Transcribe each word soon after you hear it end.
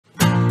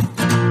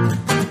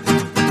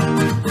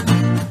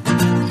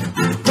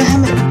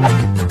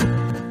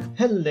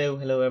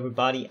Hello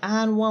everybody,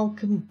 and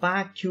welcome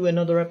back to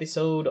another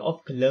episode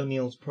of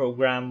Colonials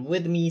Program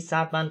with me,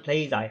 Sadman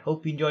Plays. I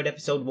hope you enjoyed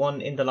episode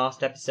 1 in the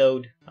last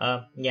episode.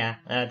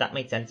 That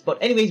makes sense.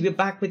 But anyways, we're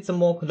back with some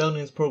more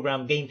Colonials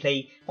Program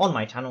gameplay on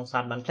my channel,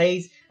 Sadman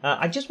Plays.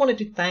 I just wanted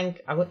to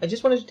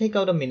take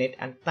out a minute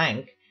and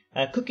thank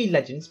Cookie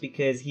Legends,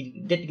 because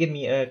he did give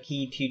me a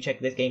key to check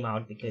this game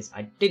out, because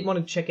I did want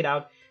to check it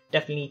out,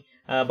 definitely.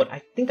 But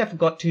I think I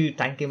forgot to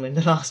thank him in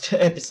the last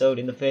episode,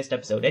 in the first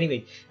episode.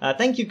 Anyway,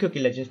 thank you Cookie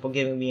Legends for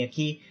giving me a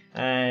key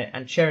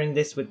and sharing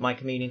this with my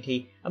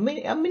community. A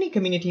mini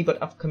community, but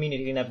a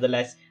community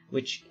nevertheless,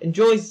 which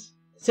enjoys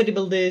city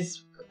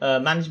builders,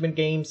 management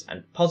games,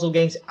 and puzzle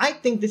games. I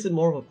think this is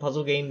more of a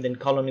puzzle game than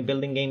colony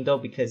building game though,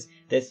 because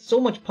there's so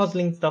much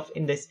puzzling stuff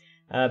in this,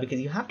 because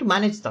you have to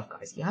manage stuff,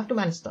 guys. You have to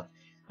manage stuff.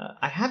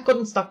 I have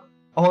gotten stuck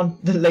on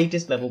the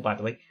latest level, by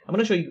the way. I'm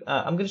going to show you,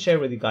 I'm going to share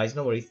with you guys,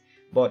 no worries.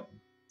 But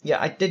yeah,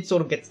 I did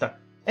sort of get stuck.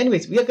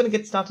 Anyways, we are going to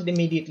get started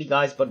immediately,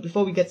 guys. But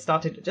before we get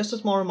started, just a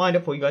small reminder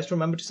for you guys to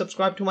remember to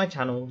subscribe to my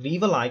channel,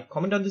 leave a like,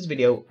 comment on this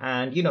video,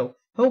 and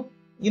hope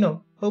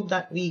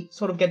that we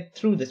sort of get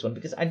through this one,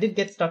 because I did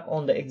get stuck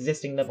on the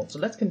existing level. So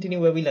let's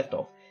continue where we left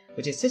off,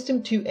 which is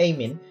System 2A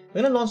Min.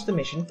 We're going to launch the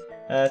mission.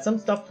 Some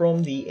stuff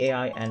from the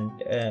AI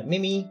and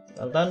Mimi.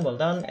 Well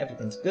done,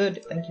 everything's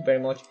good. Thank you very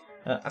much.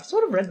 I've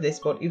sort of read this,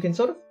 but you can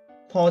sort of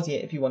pause here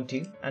if you want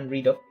to and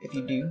read up if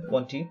you do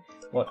want to.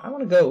 But I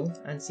want to go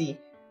and see,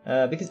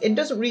 because it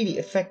doesn't really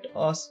affect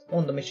us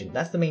on the mission.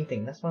 That's the main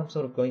thing. That's why I'm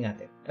sort of going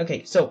at it.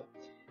 Okay, so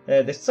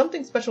there's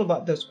something special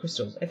about those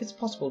crystals. If it's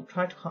possible,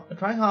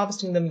 try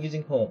harvesting them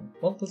using home.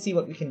 Well, we'll see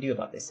what we can do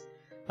about this.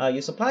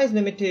 Your supply is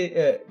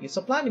limited. Your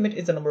supply limit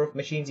is the number of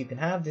machines you can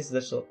have. This is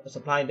the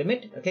supply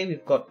limit. Okay,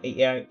 we've got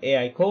a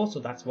AI core, so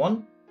that's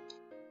one.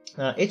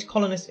 Each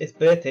colonist is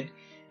birthed.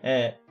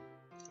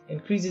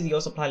 Increases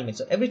your supply limit.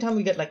 So every time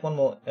we get like one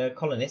more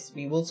colonist,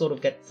 we will sort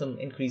of get some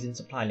increase in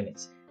supply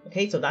limits.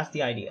 Okay, so that's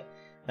the idea.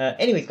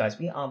 Anyways, guys,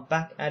 we are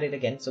back at it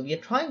again. So we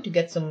are trying to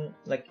get some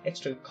like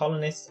extra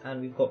colonists,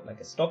 and we've got like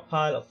a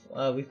stockpile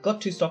of we've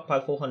got to stockpile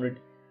 400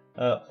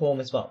 home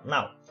as well.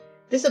 Now,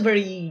 this is a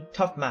very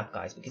tough map,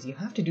 guys, because you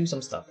have to do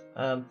some stuff.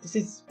 This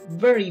is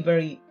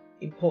very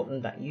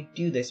important that you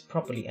do this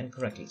properly and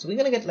correctly. So we're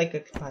gonna get like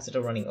a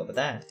capacitor running over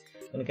there.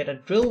 We're gonna get a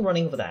drill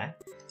running over there.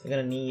 We're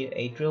going to need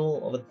a drill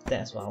over there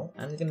as well,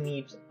 and we're going to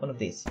need one of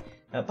these.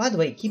 By the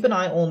way, keep an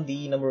eye on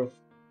the number of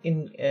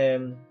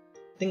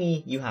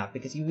thingy you have,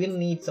 because you will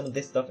need some of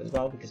this stuff as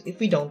well, because if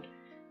we don't,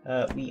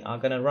 we are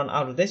going to run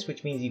out of this,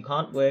 which means you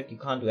can't work, you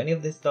can't do any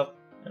of this stuff.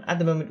 And at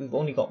the moment, we've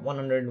only got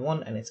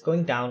 101, and it's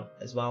going down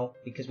as well,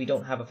 because we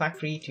don't have a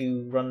factory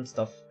to run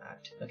stuff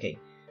at. Okay,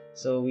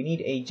 so we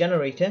need a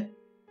generator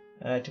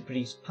to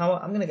produce power.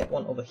 I'm going to get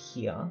one over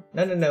here.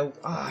 No.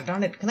 Ah,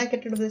 darn it. Can I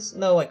get rid of this?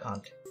 No, I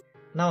can't.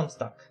 Now I'm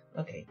stuck.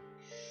 Okay.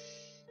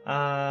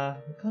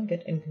 We can't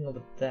get anything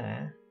over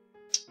there.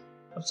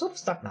 I'm sort of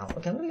stuck now.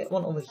 Okay, I'm gonna get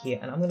one over here,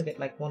 and I'm gonna get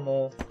like one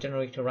more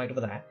generator right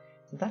over there.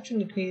 That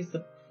should increase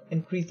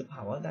the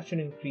power. That should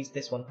increase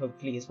this one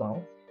hopefully as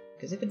well.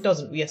 Because if it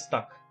doesn't, we are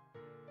stuck.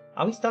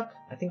 Are we stuck?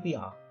 I think we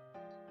are.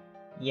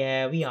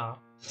 Yeah, we are.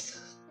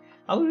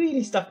 Are we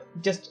really stuck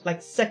just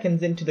like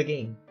seconds into the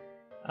game?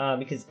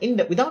 Because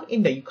without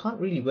Inder, you can't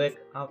really work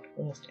out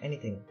almost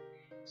anything.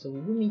 So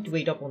we will need to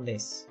wait up on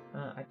this.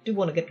 I do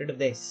want to get rid of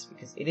this,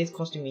 because it is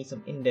costing me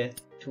some Inder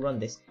to run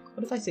this.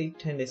 What if I say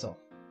turn this off?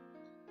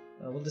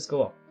 Will this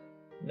go up?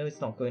 No,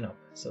 it's not going up.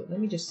 So let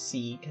me just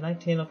see. Can I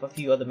turn off a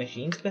few other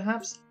machines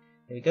perhaps?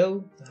 There we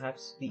go.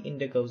 Perhaps the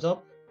Inder goes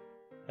up.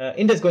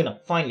 Inder's going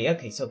up, finally.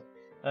 Okay, so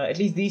at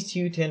least these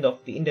two turned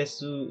off. The Inder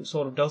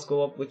sort of does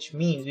go up, which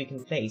means we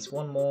can place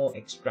one more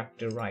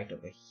extractor right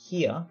over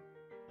here.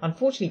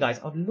 Unfortunately, guys,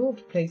 I'd love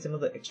to place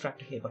another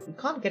extractor here, but we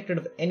can't get rid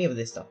of any of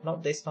this stuff.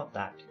 Not this, not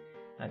that.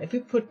 And if we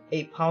put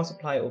a power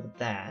supply over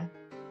there,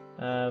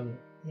 yeah,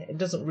 it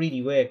doesn't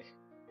really work.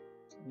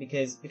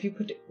 Because if you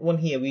put one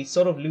here, we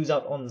sort of lose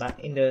out on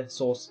that Inder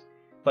source.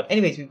 But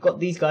anyways, we've got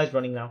these guys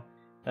running now.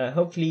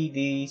 Hopefully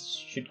these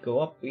should go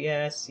up.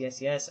 Yes.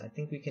 I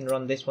think we can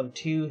run this one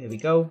too. Here we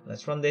go.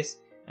 Let's run this.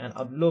 And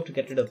I'd love to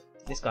get rid of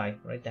this guy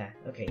right there.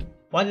 Okay,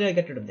 why did I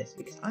get rid of this?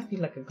 Because I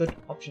feel like a good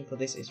option for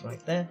this is right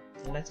there.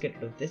 So let's get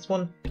rid of this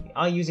one. We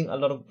are using a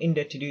lot of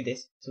Inder to do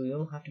this, so we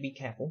will have to be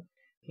careful.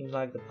 Seems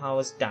like the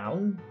power's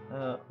down.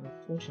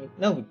 Unfortunately,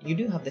 no, you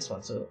do have this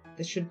one, so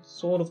this should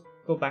sort of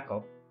go back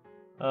up.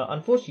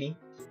 Unfortunately,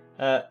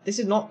 this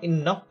is not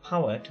enough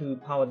power to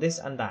power this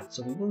and that,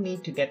 so we will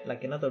need to get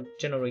like another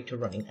generator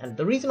running. And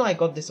the reason why I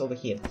got this over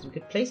here is we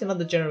could place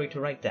another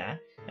generator right there,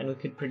 and we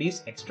could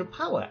produce extra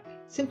power.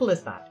 Simple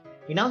as that.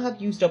 We now have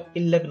used up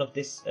 11 of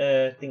this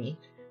thingy.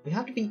 We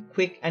have to be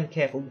quick and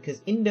careful,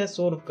 because Inder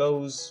sort of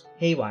goes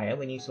haywire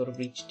when you sort of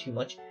reach too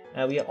much.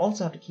 We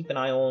also have to keep an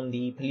eye on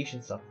the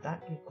pollution stuff.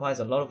 That requires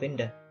a lot of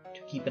Inder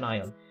to keep an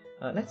eye on.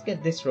 Let's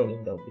get this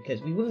rolling though,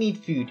 because we will need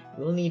food.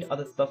 We will need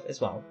other stuff as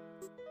well.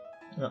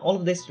 All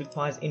of this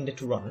requires Inder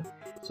to run,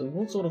 so we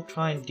will sort of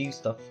try and do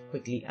stuff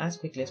as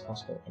quickly as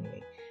possible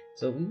anyway.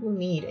 So we will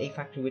need a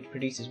factory which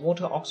produces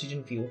water,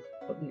 oxygen, fuel,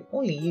 but we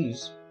only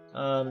use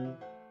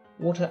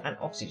water and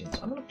oxygen.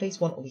 So I'm going to place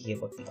one over here,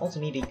 but we also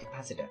need a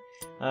capacitor.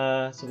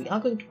 So we are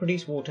going to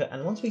produce water,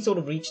 and once we sort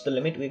of reach the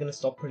limit, we're going to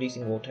stop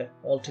producing water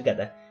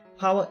altogether.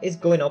 Power is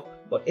going up,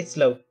 but it's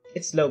slow.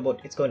 It's slow,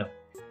 but it's going up.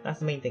 That's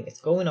the main thing.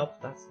 It's going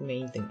up. That's the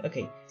main thing.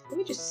 Okay, let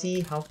me just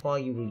see how far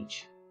you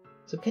reach.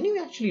 So can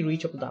you actually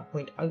reach up to that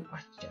point?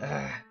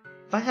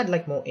 If I had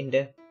like more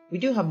Ender, we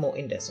do have more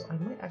Ender, so I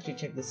might actually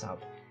check this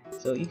out.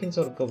 So you can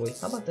sort of go away.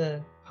 How about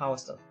the power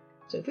stuff?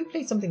 So if we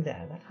place something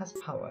there, that has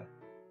power.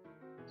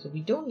 So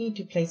we don't need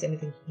to place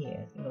anything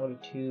here in order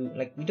to,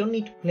 like, we don't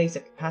need to place a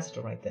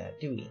capacitor right there,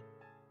 do we?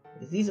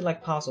 Because these are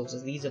like power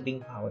sources, these are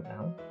being powered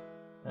now.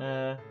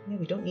 Yeah,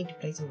 we don't need to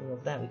place something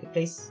over there. We could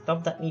place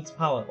stuff that needs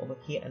power over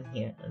here,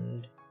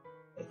 and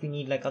if we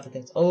need like other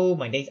things. Oh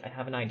my days, I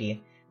have an idea.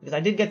 Because I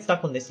did get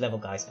stuck on this level,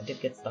 guys. I did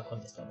get stuck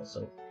on this level,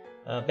 so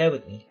bear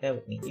with me, bear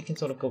with me. You can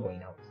sort of go away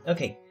now.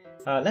 Okay,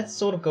 let's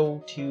sort of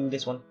go to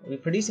this one. We're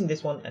producing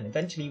this one, and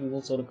eventually we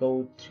will sort of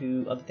go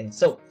to other things.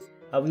 So,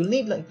 we'll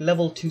need like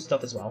level 2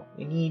 stuff as well.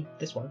 We need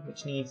this one,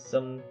 which needs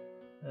some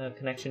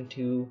connection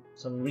to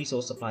some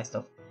resource supply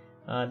stuff.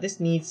 This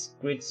needs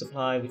grid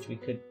supply, which we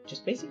could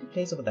just basically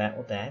place over there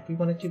or there if we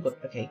wanted to,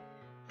 but okay.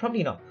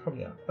 Probably not,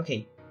 probably not.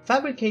 Okay,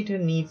 fabricator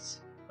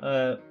needs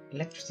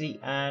electricity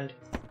and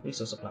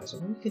resource supply, so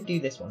we could do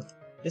this one.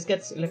 This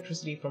gets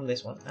electricity from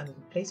this one, and we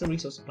place a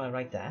resource supply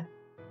right there.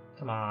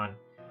 Come on.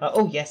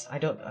 Oh yes, I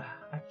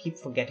keep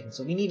forgetting.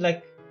 So we need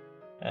like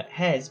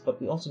hairs,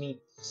 but we also need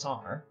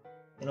SAR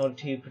in order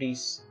to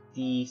produce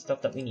the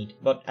stuff that we need.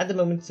 But at the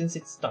moment, since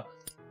it's stuck,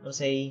 I'll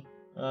say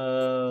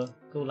go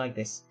like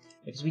this,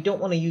 because we don't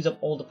want to use up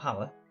all the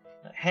power.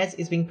 Hairs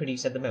is being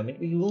produced at the moment.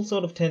 We will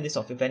sort of turn this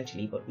off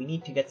eventually, but we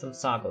need to get some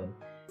SAR going.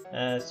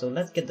 So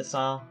let's get the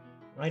SAR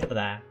right over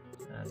there,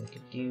 and we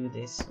could do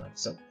this like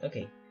so.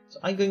 Okay, so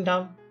are you going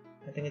down?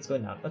 I think it's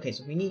going down. Okay,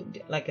 so we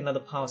need like another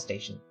power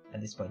station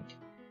at this point.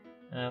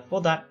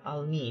 For that,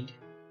 I'll need.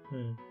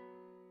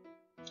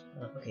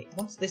 Okay,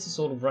 once this is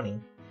sort of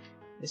running,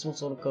 this will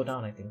sort of go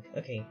down, I think.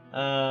 Okay.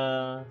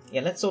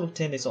 Yeah, let's sort of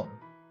turn this on.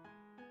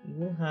 We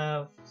will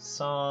have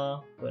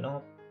SAR going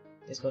up,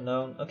 this going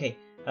down. Okay.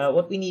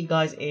 What we need,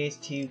 guys, is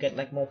to get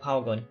like more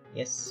power going.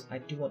 Yes, I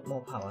do want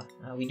more power.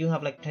 We do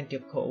have like plenty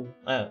of coal.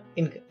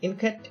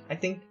 Incat, I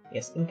think.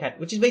 Yes, Incat,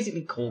 which is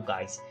basically coal,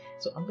 guys.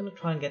 So I'm gonna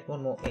try and get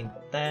one more in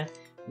up there.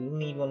 We will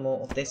need one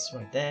more of this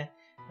right there,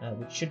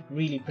 which should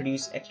really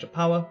produce extra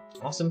power.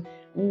 Awesome.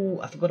 Ooh,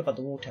 I forgot about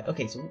the water.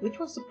 Okay, so which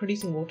one's the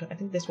producing water? I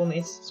think this one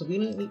is. So we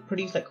will need to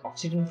produce like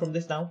oxygen from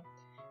this now,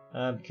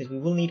 because we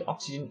will need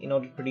oxygen in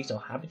order to produce our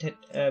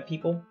habitat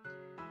people,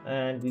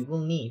 and we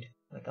will need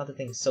like other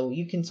things. So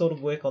you can sort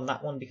of work on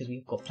that one because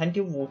we've got plenty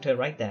of water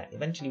right there.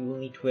 Eventually we'll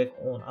need to work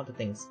on other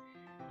things.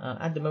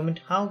 At the moment,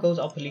 how goes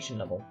our pollution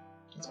level?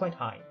 It's quite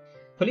high.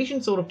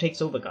 Pollution sort of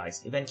takes over,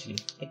 guys. Eventually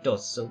it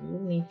does. So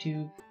we'll need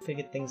to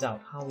figure things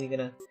out. How are we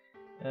gonna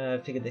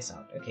figure this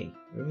out? Okay,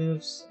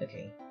 removes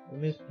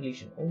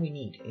pollution. All we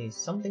need is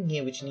something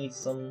here which needs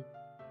some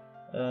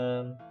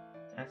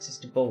access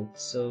to both.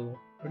 So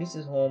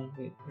produces home.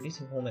 We're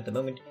producing home at the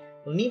moment.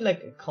 We'll need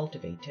like a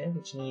cultivator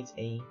which needs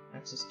a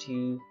access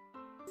to.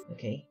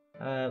 Okay,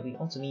 we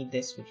also need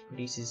this, which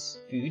produces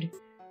food.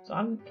 So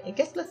I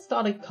guess let's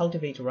start a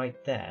cultivator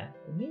right there,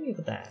 or maybe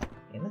over there.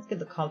 Yeah, let's get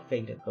the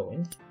cultivator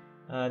going.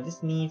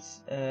 This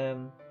needs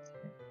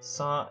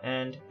SAR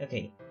and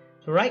okay.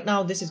 So right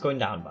now this is going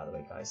down, by the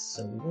way, guys.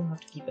 So we will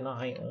have to keep an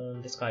eye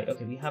on this guy.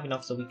 Okay, we have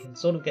enough, so we can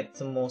sort of get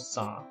some more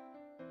SAR.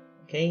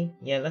 Okay,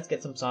 yeah, let's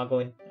get some SAR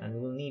going, and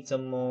we'll need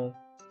some more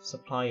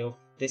supply of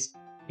this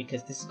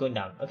because this is going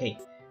down. Okay,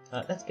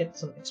 let's get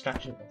some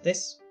extraction of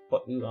this.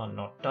 But we are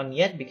not done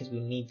yet because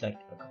we'll need like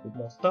a couple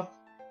more stuff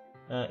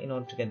in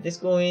order to get this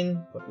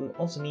going. But we'll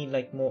also need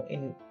like more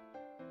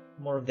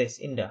of this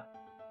Ender.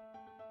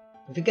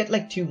 If we get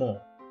like 2 more,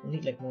 we'll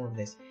need like more of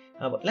this.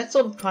 But let's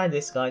sort of try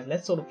this, guys.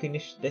 Let's sort of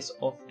finish this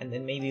off, and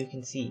then maybe we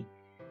can see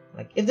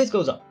like if this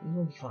goes up, we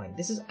will be fine.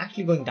 This is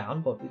actually going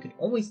down, but we could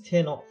always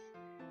turn off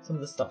some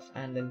of the stuff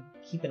and then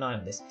keep an eye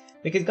on this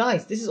because,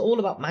 guys, this is all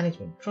about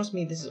management. Trust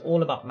me, this is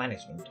all about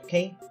management.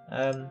 Okay.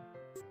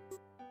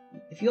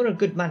 If you're a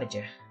good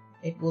manager,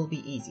 it will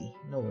be easy,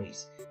 no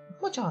worries.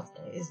 How much art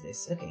is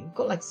this? Okay, we've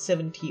got like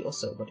 70 or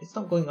so, but it's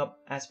not going up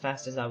as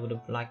fast as I would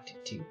have liked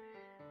it to.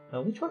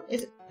 Which one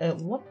is it?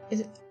 What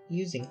is it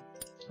using?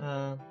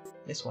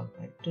 This one,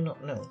 I do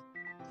not know.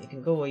 You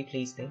can go away,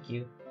 please, thank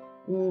you.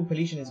 Ooh,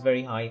 pollution is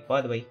very high. By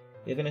the way,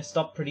 we're going to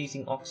stop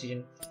producing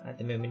oxygen at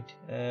the moment.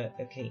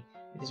 Okay,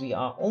 because we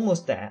are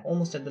almost there,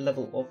 almost at the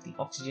level of the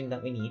oxygen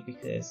that we need,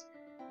 because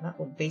that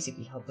would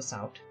basically help us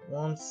out.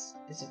 Once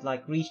this is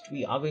like reached,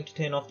 we are going to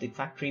turn off the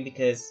factory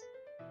because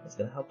it's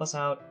going to help us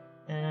out,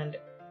 and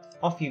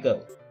off you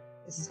go.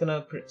 This is going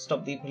to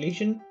stop the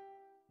pollution.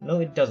 No,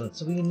 it doesn't.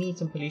 So we need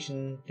some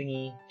pollution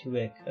thingy to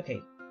work.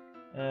 Okay,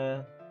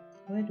 where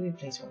do we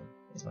place one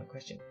is my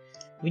question.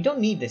 We don't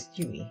need this,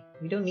 do we?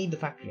 We don't need the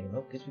factory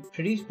anymore because we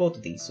produced both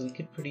of these, so we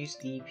could produce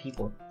the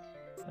people.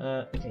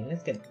 Okay,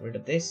 let's get rid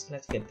of this.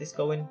 Let's get this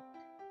going.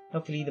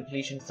 Hopefully the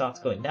pollution starts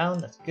going down.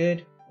 That's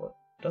good. What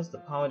does the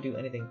power do?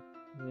 Anything?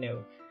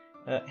 No.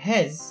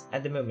 Hairs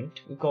at the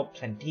moment, we've got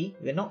plenty.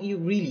 We're not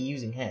really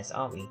using hairs,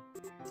 are we?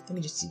 Let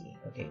me just see.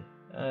 Okay.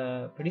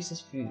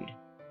 Produces food.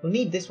 We'll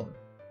need this one.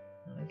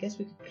 I guess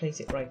we could place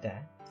it right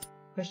there.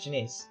 Question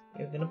is,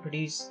 you're gonna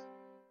produce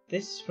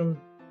this from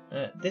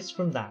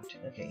that.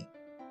 Okay.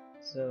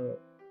 So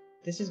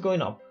this is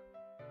going up.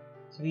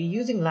 So we're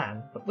using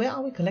land, but where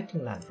are we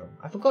collecting land from?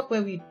 I forgot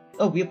where we...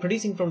 Oh, we are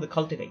producing from the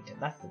cultivator.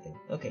 That's the thing.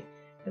 Okay.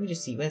 Let me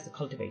just see. Where's the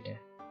cultivator?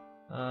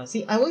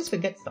 See, I always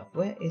forget stuff.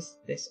 Where is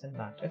this and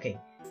that? Okay.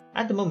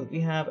 At the moment,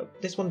 we have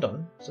this one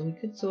done. So we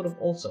could sort of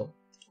also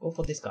go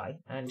for this guy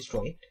and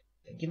destroy it.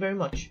 Thank you very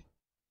much.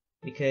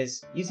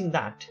 Because using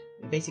that,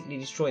 we basically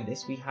destroy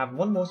this. We have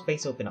one more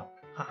space open up.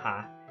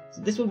 Haha.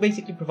 So this will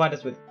basically provide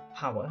us with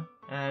power.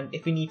 And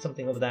if we need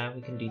something over there,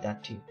 we can do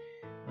that too.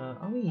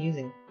 Are we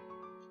using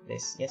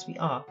this? Yes, we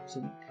are. So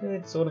we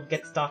could sort of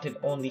get started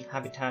on the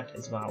habitat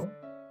as well.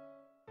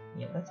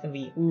 Yeah, that's going to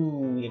be...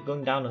 Ooh, we're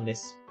going down on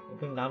this. We're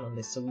going down on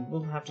this. So we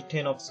will have to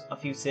turn off a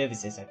few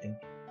services, I think.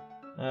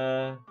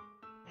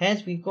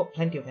 Hairs, we've got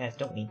plenty of hairs,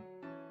 don't we?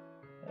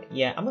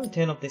 Yeah, I'm going to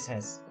turn off this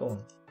hairs. Go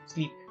on.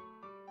 Sleep.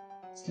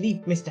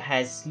 Sleep, Mr.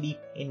 Hairs. Sleep,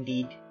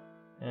 indeed.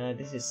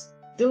 This is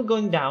still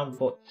going down,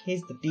 but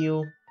here's the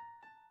deal.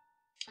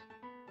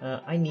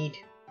 I need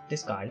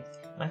this guy.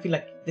 And I feel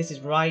like this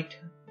is right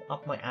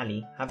up my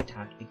alley,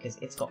 habitat, because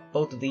it's got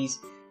both of these.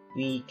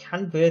 We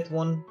can birth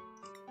one.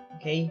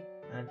 Okay.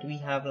 Do we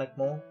have like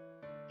more?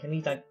 Can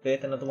we like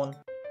birth another one?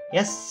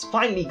 Yes,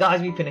 finally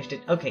guys, we finished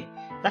it. Okay,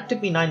 that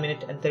took me 9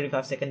 minutes and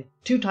 35 seconds.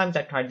 2 times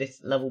I tried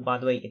this level, by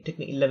the way. It took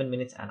me 11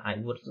 minutes and I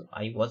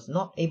was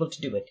not able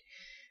to do it.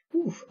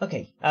 Oof,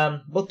 okay.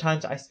 Both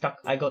times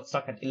I got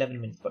stuck at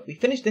 11 minutes, but we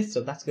finished this,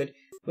 so that's good.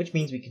 Which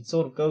means we can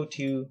sort of go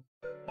to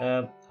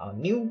our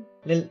new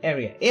little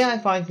area. AI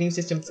finds new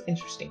systems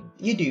interesting.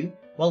 You do?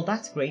 Well,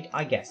 that's great,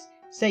 I guess.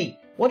 Say,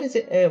 what is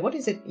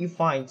it you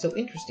find so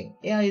interesting?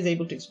 AI is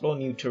able to explore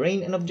new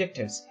terrain and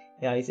objectives.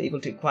 AI is able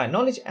to acquire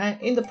knowledge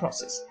in the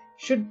process.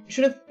 Should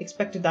have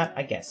expected that,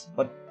 I guess.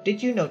 But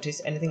did you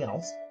notice anything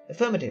else?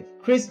 Affirmative.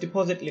 Chris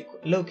deposit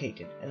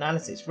located.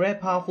 Analysis. Rare,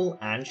 powerful,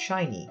 and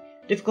shiny.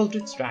 Difficult to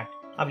extract.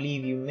 I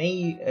believe you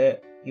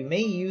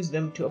may use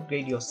them to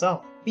upgrade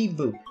yourself. Beep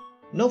boop.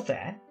 No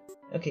fair.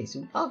 Okay, so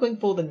we are going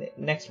for the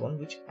next one,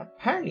 which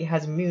apparently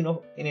has immune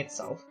in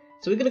itself.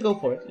 So we're gonna go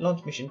for it.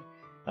 Launch mission.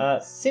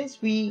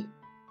 Since we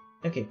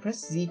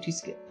press Z to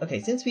skip. Okay,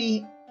 since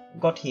we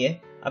got here,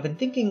 I've been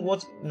thinking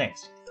what's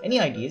next. Any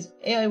ideas?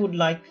 AI would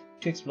like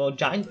to explore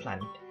giant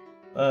planet.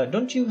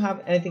 Don't you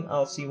have anything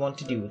else you want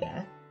to do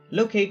there?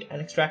 Locate and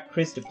extract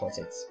Chris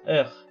deposits.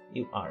 Ugh,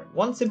 you are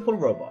one simple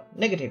robot.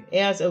 Negative.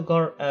 AI's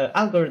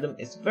algorithm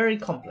is very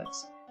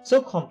complex.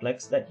 So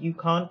complex that you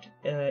can't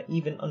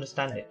even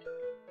understand it.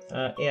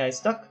 AI is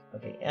stuck?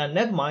 Okay,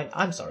 never mind,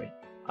 I'm sorry.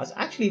 I was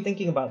actually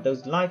thinking about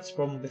those lights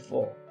from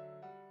before.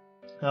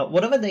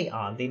 Whatever they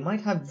are, they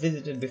might have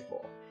visited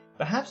before.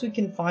 Perhaps we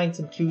can find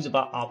some clues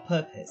about our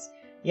purpose.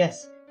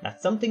 Yes,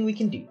 that's something we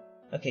can do.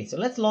 Okay, so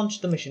let's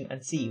launch the mission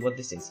and see what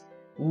this is.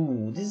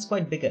 Ooh, this is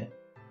quite bigger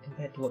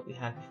compared to what we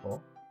had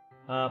before.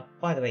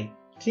 By the way,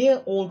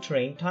 clear all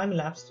terrain, time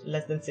elapsed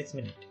less than 6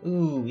 minutes.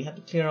 Ooh, we have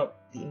to clear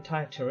out the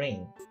entire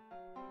terrain.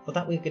 For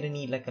that we're going to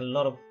need like a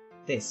lot of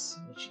this,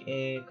 which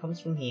comes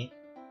from here,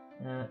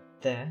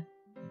 there.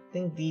 I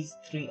think these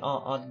 3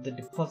 are the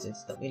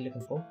deposits that we're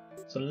looking for.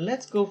 So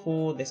let's go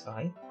for this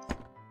guy.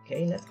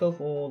 Okay, let's go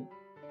for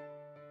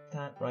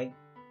that right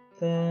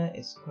there.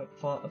 It's quite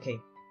far. Okay,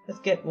 let's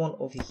get one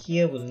over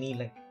here. We'll need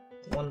like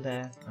one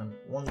there and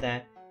one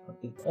there.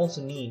 But we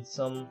also need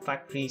some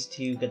factories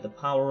to get the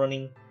power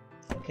running.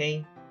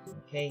 Okay,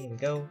 here we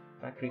go.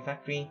 Factory.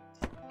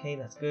 Okay,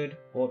 that's good.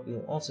 But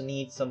we'll also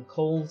need some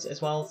coals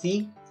as well.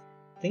 See?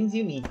 Things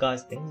you need,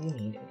 guys. Things you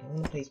need. Okay, I'm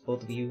going to place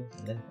both of you.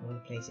 And then I'm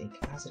going to place a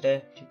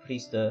capacitor to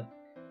produce the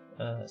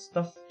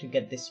stuff to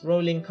get this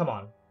rolling. Come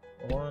on.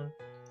 Come on.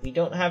 We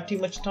don't have too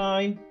much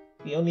time.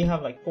 We only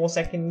have like 4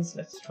 seconds.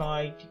 Let's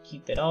try to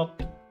keep it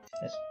up.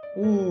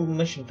 Ooh,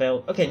 mission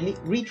failed. Okay,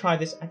 retry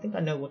this. I think I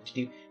know what to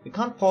do. We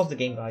can't pause the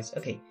game, guys.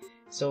 Okay,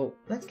 so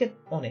let's get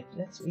on it.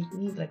 We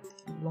need like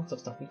lots of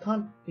stuff.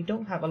 We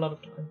don't have a lot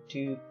of time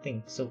to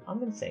think. So I'm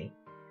gonna say,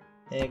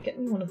 get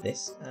me one of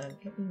this and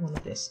get me one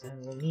of this,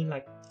 and we'll need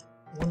like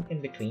one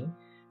in between.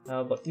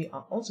 But we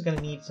are also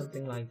gonna need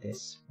something like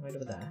this right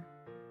over there.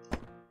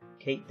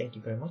 Okay, thank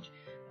you very much.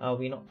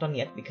 We're not done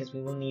yet because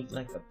we will need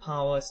like a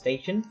power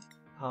station,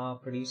 power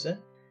producer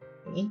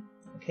thingy.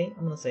 Okay,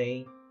 I'm gonna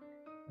say.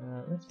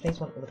 Let's place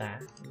one over there.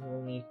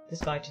 We'll need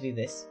this guy to do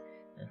this,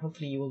 and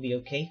hopefully you will be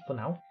okay for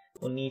now.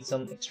 We'll need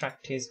some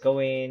extractors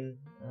going.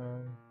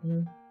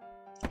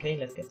 Okay,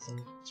 let's get some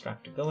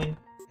extractor going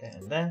there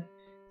and there.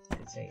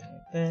 Let's say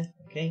right there.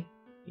 Okay,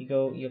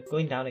 you're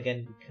going down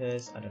again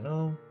because I don't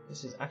know.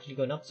 This is actually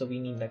going up, so we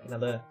need like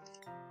another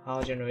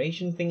power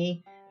generation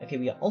thingy. Okay,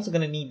 we are also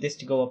gonna need this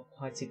to go up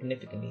quite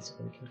significantly, so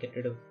we can get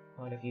rid of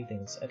quite a few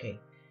things. Okay,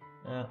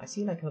 I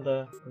see like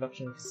another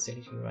production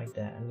facility right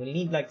there, and we'll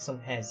need like some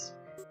hairs.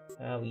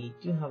 We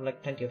do have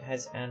like plenty of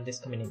heads and this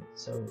coming in,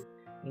 so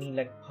we need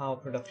like power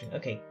production.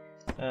 Okay,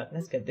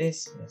 Let's get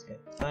this, let's get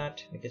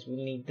that, because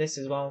we'll need this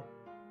as well.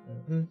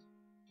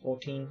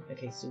 14,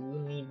 okay, so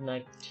we'll need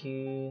like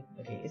 2,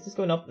 okay, is this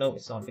going up? No,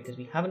 it's not, because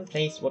we haven't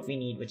placed what we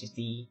need, which is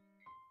the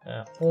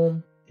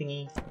home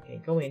thingy.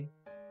 Okay, go in.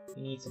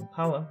 We need some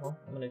power. Well,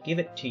 I'm gonna give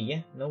it to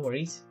you, no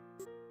worries.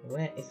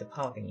 Where is the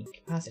power thingy?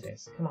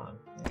 Capacitors, come on.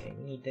 Okay,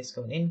 we need this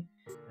going in,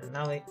 and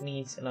now it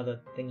needs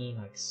another thingy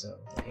like so.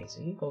 Okay,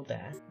 so you go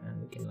there,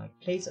 and we can like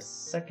place a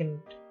second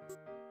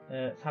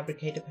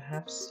fabricator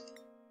perhaps.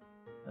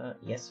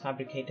 Yes,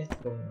 fabricator,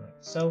 going like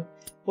so.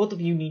 Both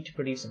of you need to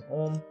produce some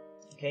home.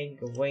 Okay,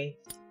 go away.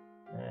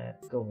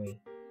 Go away,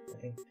 I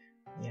think.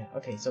 Yeah,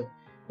 okay, so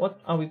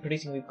what are we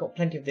producing? We've got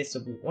plenty of this, so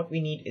what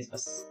we need is a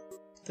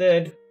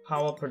third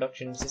power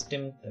production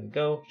system. There we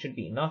go, should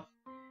be enough.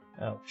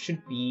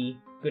 Should be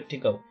good to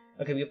go.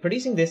 Okay, we are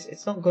producing this.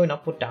 It's not going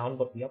up or down,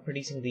 but we are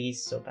producing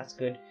these, so that's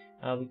good.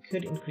 We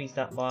could increase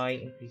that by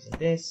increasing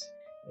this,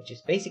 which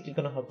is basically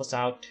going to help us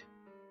out.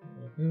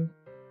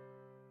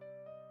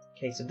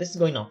 Okay, so this is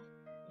going up.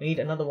 We need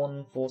another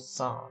one for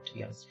SAR, to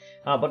be honest.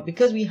 But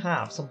because we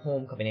have some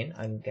home coming in,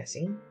 I'm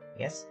guessing,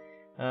 yes,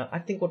 I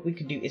think what we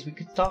could do is we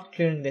could start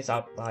clearing this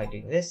out by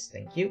doing this.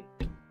 Thank you.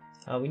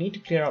 We need to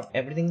clear out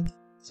everything,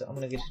 so I'm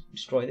going to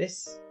destroy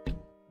this.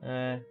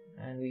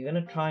 And we're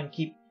going to try and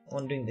keep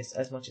on doing this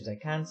as much as I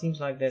can. Seems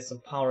like there's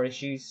some power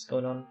issues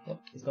going on. What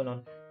is going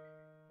on?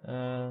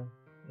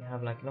 We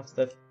have like enough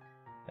stuff.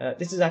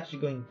 This is actually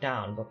going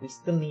down, but we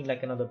still need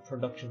like another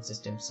production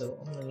system, so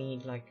I'm going to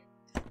need like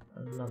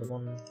another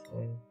one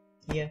going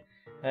here.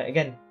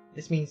 Again,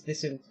 this means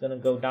this is going to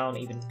go down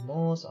even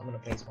more, so I'm going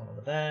to place one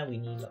over there. We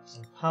need like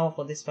some power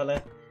for this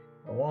fella.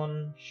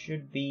 One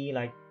should be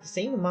like the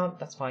same amount,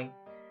 that's fine.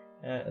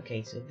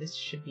 Okay, so this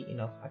should be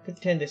enough. I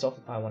could turn this off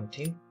if I want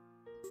to,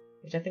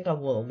 which I think I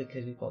will,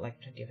 because we've got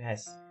like plenty of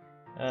hairs.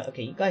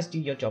 Okay, you guys do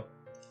your job.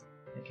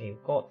 Okay,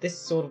 we've got this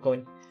sort of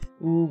going.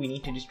 Ooh, we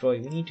need to destroy,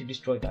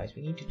 guys.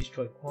 We need to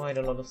destroy quite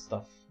a lot of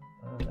stuff.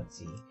 Let's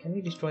see, can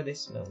we destroy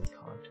this? No, we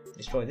can't.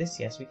 Destroy this?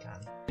 Yes, we can.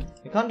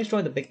 We can't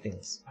destroy the big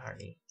things,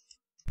 apparently.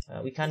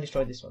 We can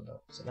destroy this one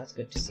though, so that's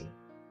good to see.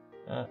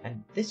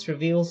 And this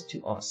reveals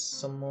to us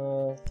some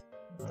more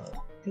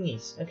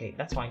thingies. Okay,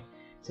 that's fine.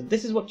 So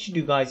this is what you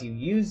do, guys. You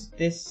use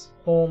this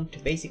home to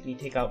basically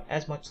take out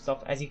as much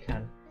stuff as you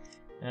can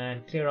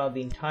and clear out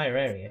the entire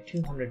area.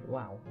 200,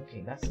 wow,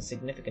 okay, that's a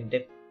significant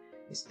dip.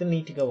 We still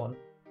need to go on.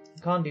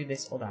 You can't do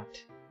this or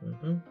that.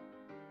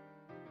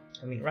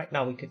 I mean, right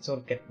now we could sort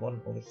of get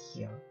one over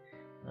here.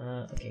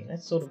 Okay,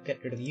 let's sort of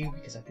get rid of you,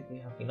 because I think we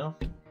have enough.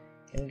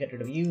 Can we get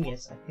rid of you?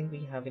 Yes, I think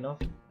we have enough.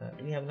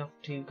 Do we have enough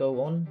to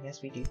go on?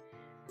 Yes, we do.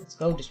 Let's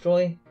go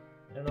destroy.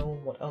 I don't know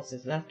what else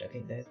is left.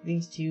 Okay, there's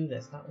these two,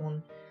 there's that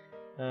one.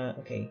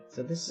 Okay,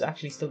 so this is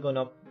actually still going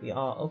up. We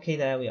are okay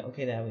there, we are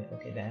okay there, we are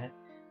okay there.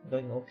 We're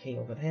going okay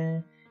over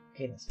there.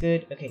 Okay, that's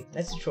good. Okay,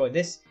 let's destroy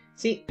this.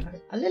 See,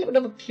 a little bit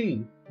of a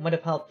clue might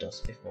have helped us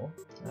before.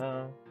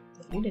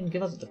 You didn't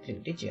give us the clue,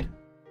 did you?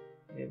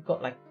 We've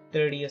got like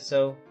 30 or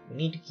so. We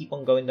need to keep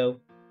on going though.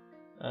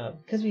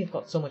 Because we've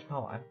got so much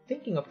power, I'm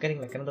thinking of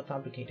getting like another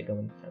fabricator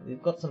going.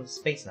 We've got some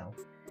space now.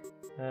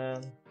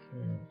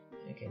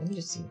 Okay, let me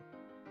just see.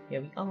 Yeah,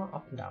 we are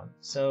up and down.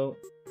 So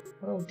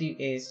what I'll do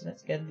is,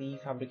 let's get the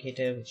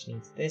fabricator, which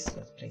needs this.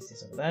 Let's place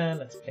this over there.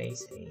 Let's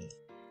place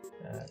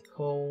a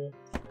coal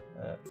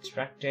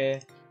extractor,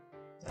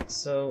 like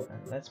so,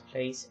 and let's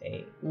place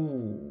a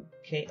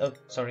okay. Oh,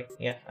 sorry.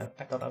 Yeah, I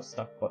thought I was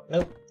stuck, but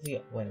nope,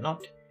 we're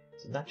not.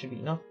 So that should be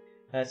enough.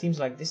 Seems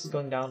like this is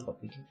going down,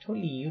 but we can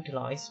totally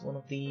utilize one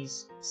of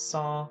these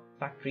SAR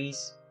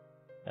factories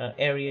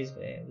areas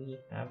where we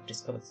have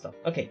discovered stuff.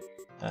 Okay,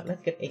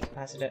 let's get a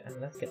capacitor and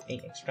let's get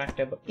a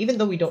extractor, but even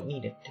though we don't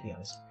need it, to be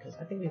honest, because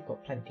I think we've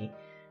got plenty.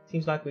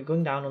 Seems like we're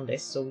going down on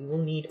this, so we will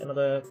need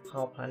another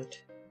power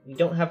plant. We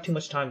don't have too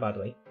much time, by the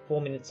way. 4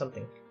 minutes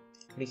something.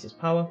 Releases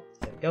power.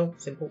 There we go.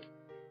 Simple.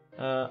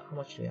 How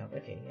much do we have?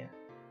 Okay,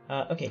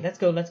 yeah. Okay, let's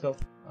go.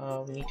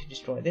 We need to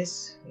destroy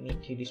this. We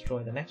need to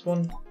destroy the next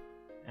one.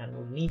 And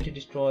we'll need to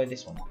destroy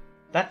this one.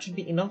 That should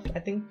be enough, I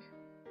think.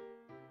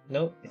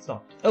 No, it's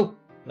not. Oh!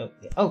 No.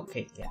 Yeah.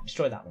 Okay, yeah.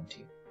 Destroy that one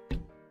too.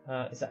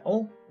 Is that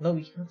all? No,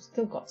 we have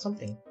still got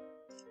something.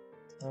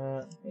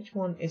 Which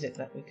one is it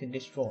that we could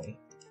destroy?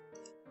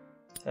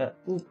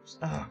 Oops.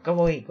 Go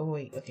away.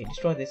 Okay,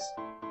 destroy this.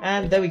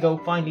 And there we go.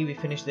 Finally, we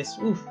finished this.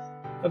 Oof.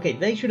 Okay,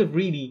 they should have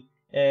really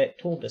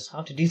told us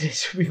how to do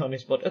this, to be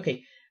honest. But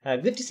okay,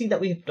 good to see that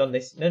we have done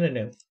this.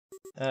 No.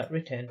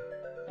 Return.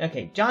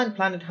 Okay, giant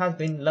planet has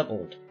been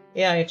leveled.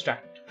 AI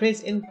extract.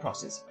 Trace in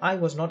process. I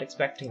was not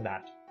expecting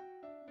that.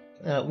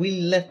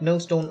 We left no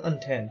stone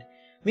unturned.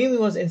 Mimi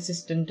was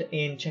insistent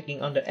in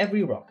checking under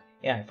every rock.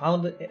 AI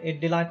found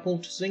it delightful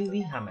to swing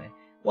the hammer.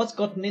 What's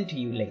gotten into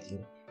you lately?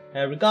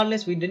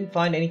 Regardless, we didn't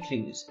find any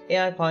clues.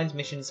 AI finds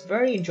missions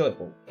very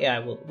enjoyable. AI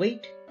will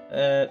wait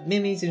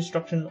Mimi's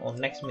instruction on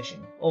next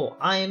mission. Oh,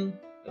 I am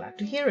glad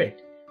to hear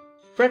it.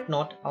 Fret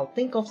not, I'll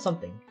think of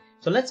something.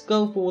 So let's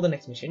go for the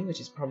next mission,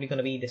 which is probably going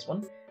to be this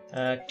one.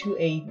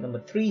 2A number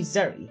 3,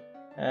 Zeri.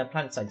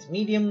 Planet size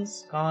medium,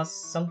 scars,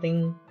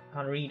 something,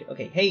 can't read.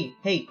 Okay,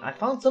 hey, I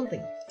found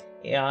something.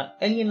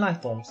 Alien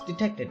life forms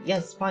detected.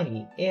 Yes,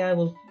 finally. AI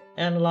will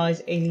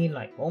analyze alien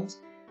life forms.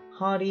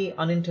 Hardy,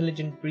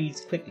 unintelligent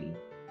breeds quickly.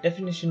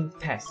 Definition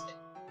pest.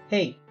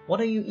 Hey, what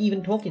are you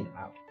even talking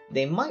about?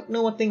 They might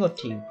know a thing or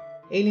two.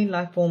 Alien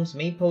life forms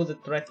may pose a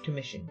threat to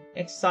mission.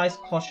 Exercise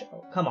caution.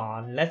 Oh, come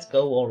on, let's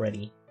go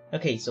already.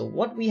 Okay, so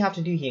what we have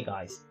to do here,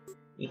 guys,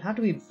 we have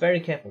to be very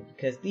careful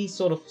because these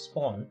sort of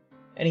spawn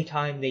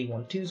anytime they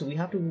want to, so we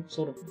have to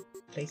sort of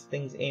place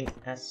things in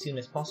as soon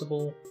as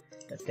possible.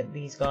 Let's get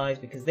these guys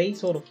because they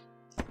sort of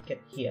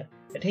get here.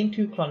 Attain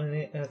 2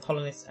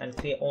 colonists and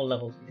clear all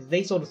levels because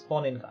they sort of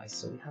spawn in, guys,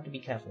 so we have to be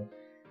careful.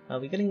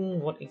 We're getting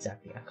what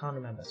exactly? I can't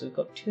remember. So we've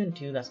got 2 and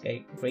 2, that's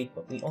great,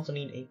 but we also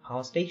need a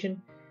power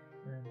station.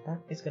 And that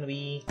is going to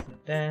be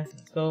right there.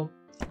 Let's go.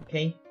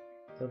 Okay,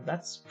 so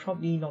that's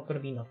probably not going to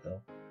be enough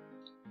though.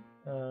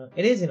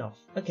 It is enough.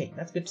 Okay,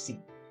 that's good to see.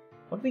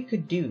 What we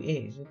could do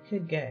is we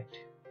could get.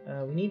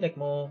 We need like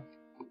more.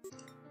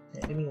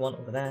 Give me one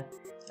over there.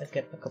 Let's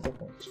get a couple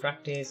more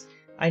extractors.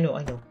 I know.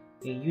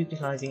 We're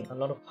utilizing a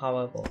lot of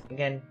power, but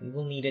again, we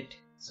will need it.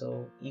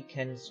 So you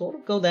can sort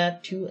of go there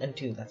 2 and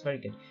 2. That's very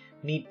good.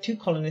 We need 2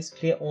 colonists,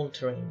 clear all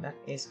terrain. That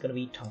is going to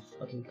be tough.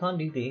 Okay, we can't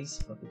do these,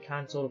 but we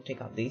can sort of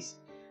take out these.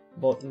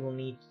 But we will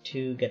need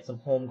to get some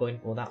home going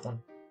for that one.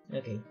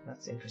 Okay,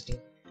 that's interesting.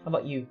 How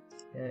about you?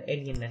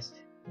 Alien nest.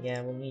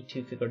 Yeah, we'll need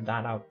to figure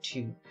that out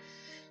too.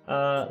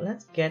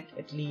 Let's get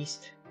at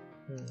least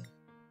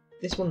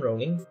this one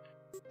rolling,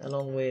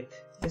 along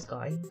with this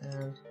guy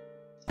and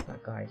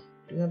that guy.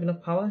 Do we have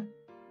enough power?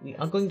 We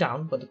are going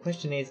down, but the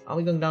question is, are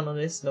we going down on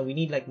this? No, we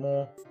need like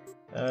more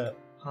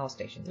power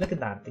station. Look at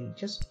that, they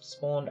just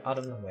spawned out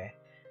of nowhere.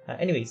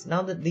 Anyways,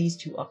 now that these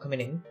 2 are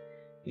coming in,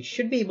 we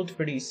should be able to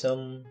produce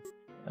some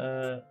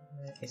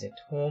is it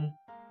home?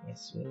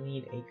 Yes, we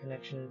need a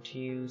connection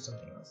to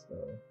something else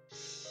though.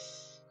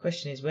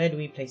 Question is, where do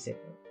we place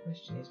it?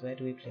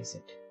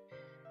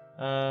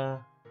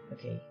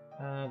 Okay,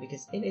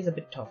 because it is a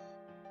bit tough,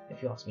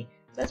 if you ask me.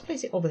 Let's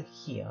place it over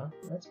here.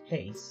 Let's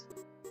place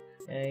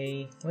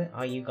a... Where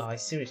are you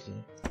guys?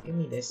 Seriously. Give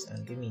me this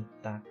and give me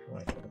that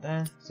right over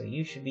there. So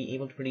you should be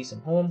able to produce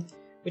some home,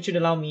 which should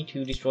allow me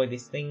to destroy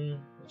this thing,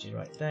 which is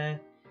right there.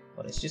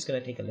 But it's just going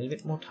to take a little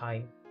bit more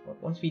time.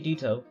 But once we do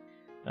so,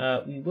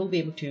 we will be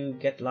able to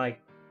get like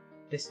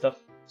this stuff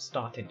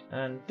started,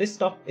 and this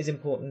stuff is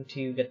important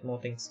to get more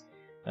things.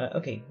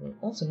 Okay, we'll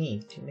also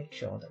need to make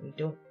sure that we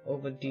don't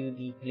overdo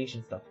the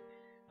pollution stuff.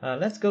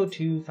 Let's go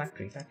to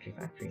factory.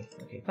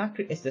 Okay,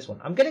 factory is this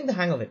one. I'm getting the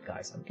hang of it,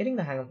 guys. I'm getting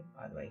the hang of it,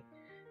 by the way.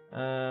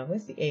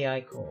 Where's the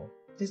AI core?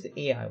 This is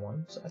the AI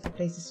one, so I can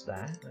place this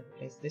there, I can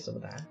place this over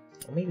there,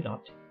 or maybe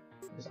not,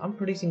 because I'm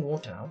producing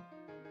water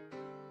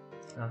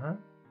now.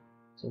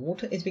 So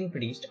water is being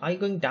produced. Are you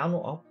going down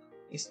or up?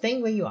 You're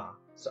staying where you are.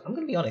 So I'm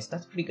going to be honest,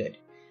 that's pretty good.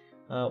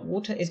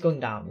 Water is going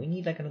down. We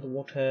need like another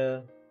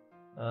water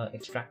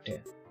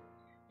extractor,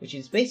 which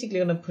is basically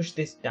going to push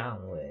this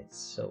downwards.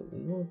 So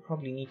we will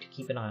probably need to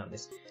keep an eye on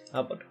this.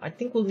 But I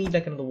think we'll need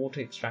like another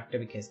water extractor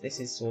because this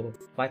is sort of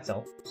by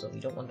itself. So we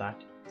don't want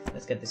that.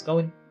 Let's get this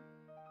going.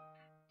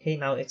 Okay,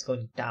 now it's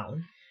going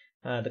down.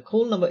 The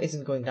coal number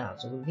isn't going down.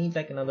 So we'll need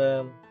like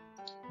another...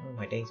 Oh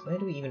my days, where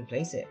do we even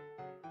place it?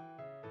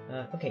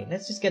 Okay,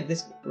 let's just get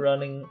this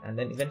running and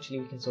then eventually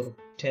we can sort of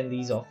turn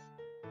these off.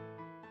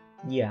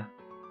 Yeah.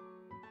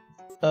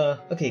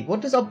 Okay,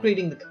 what does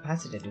upgrading the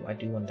capacitor do? I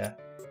do wonder.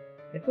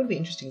 It would be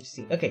interesting to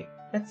see. Okay,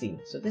 let's see.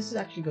 So this is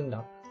actually going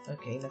up.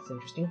 Okay, that's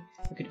interesting.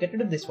 We could get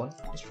rid of this one.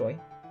 Destroy.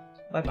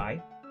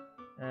 Bye-bye.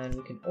 And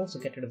we can also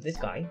get rid of this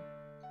guy.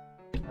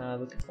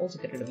 We can also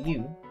get rid of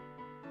you.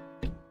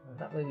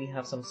 That way we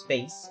have some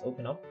space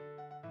open up.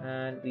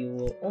 And we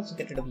will also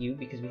get rid of you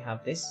because we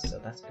have this, so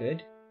that's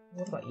good.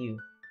 What about you?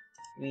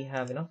 Do we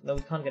have enough? No,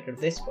 we can't get rid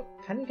of this, but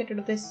can we get rid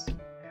of this?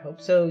 I hope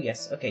so,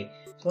 yes. Okay,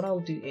 so what I'll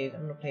do is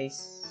I'm gonna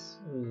place...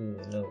 Ooh,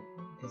 no,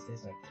 because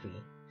there's like 3.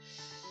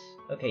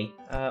 Okay,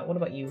 what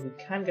about you? We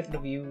can get rid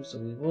of you, so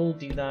we will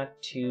do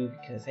that too,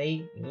 because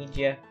hey, we need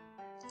you.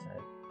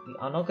 We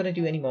are not gonna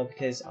do any more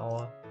because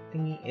our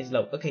thingy is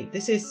low. Okay,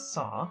 this is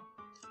SAR.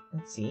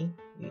 Let's see.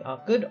 We are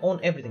good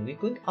on everything. We're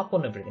going up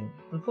on everything.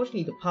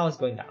 Unfortunately, the power is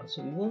going down,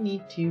 so we will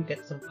need to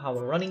get some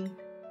power running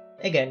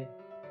again.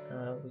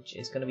 Which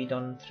is going to be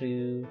done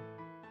through...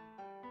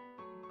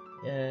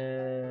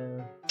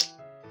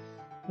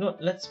 No,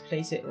 let's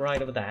place it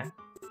right over there.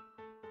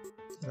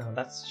 No,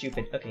 that's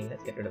stupid. Okay,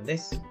 let's get rid of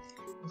this.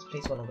 Let's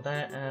place one over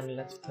there, and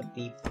let's put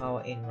the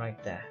power in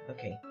right there.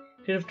 Okay,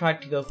 should have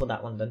tried to go for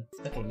that one then.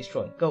 Okay,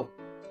 destroy. Go.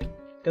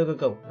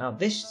 Go. Now,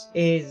 this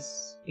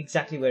is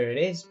exactly where it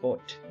is,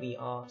 but we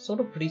are sort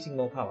of producing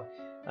more power.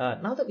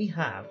 Now that we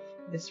have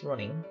this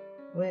running,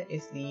 where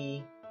is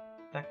the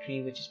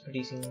factory which is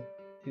producing...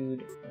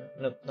 food?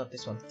 No, not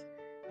this one.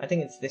 I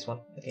think it's this one.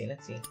 Okay,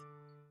 let's see.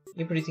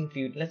 You're producing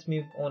food. Let's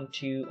move on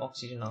to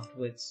oxygen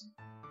afterwards.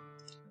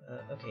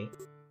 Okay,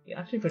 you're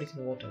actually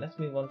producing water. Let's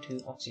move on to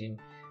oxygen.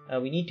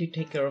 We need to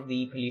take care of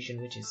the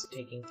pollution which is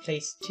taking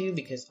place too,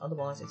 because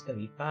otherwise it's going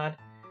to be bad.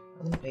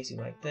 I'm going to place it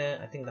right there.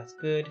 I think that's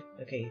good.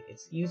 Okay,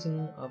 it's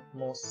using up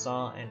more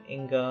SAR and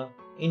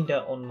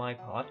INDA on my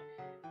part.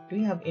 do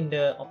we have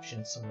Inder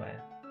options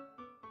somewhere?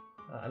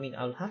 I mean,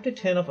 I'll have to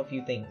turn off a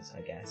few things,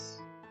 I guess.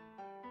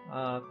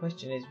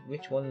 Question is,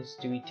 which ones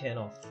do we turn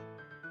off?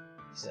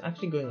 This is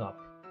actually going up.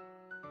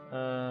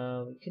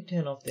 We could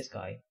turn off this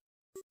guy.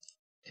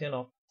 Turn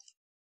off.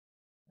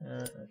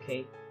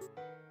 Okay.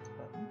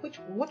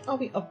 What are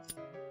we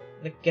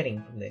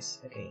getting from this?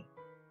 Okay.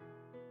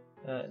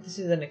 This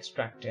is an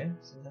extractor,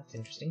 so that's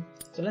interesting.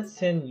 So let's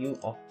turn you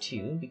off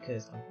too,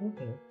 because I'm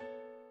hoping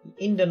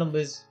the Inder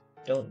numbers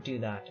don't do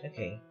that.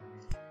 Okay.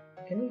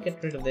 Can we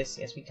get rid of this?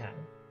 Yes, we can.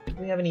 Do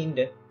we have any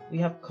Inder? We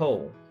have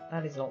coal.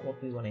 That is not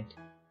what we wanted.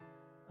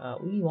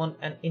 We want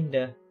an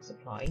Inder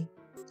supply.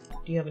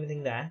 Do you have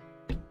anything there?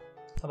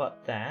 How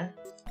about there?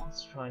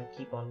 Let's try and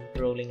keep on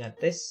rolling at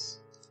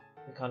this.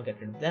 We can't get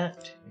rid of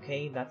that.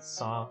 Okay, that's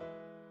SAR.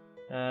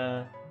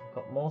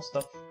 Got more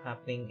stuff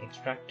happening.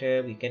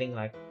 Extractor, we're getting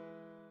like...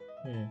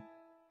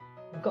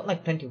 We've got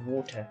like plenty of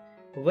water.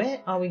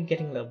 Where are we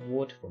getting the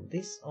water from?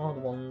 These are the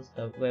ones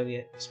where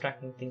we're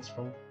extracting things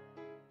from.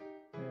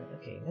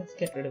 Okay, let's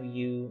get rid of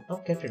you.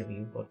 Not get rid of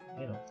you, but,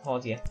 you know,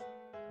 pause here.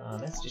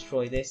 Let's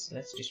destroy this.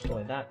 Let's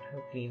destroy that.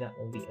 Hopefully that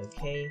will be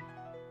okay.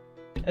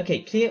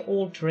 Okay, clear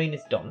all terrain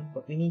is done,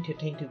 but we need to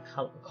attend to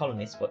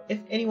colonists. But if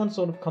anyone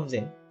sort of comes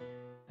in,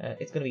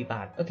 it's going to be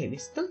bad. Okay, we're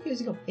still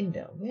using up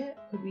Inder. Where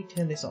could we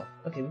turn this off?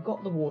 Okay, we've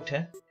got the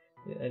water.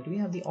 Do we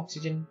have the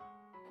oxygen?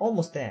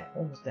 Almost there,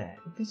 almost there.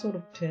 If we sort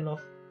of turn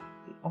off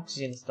the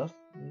oxygen stuff,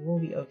 we will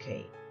be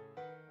okay.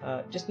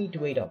 Just need to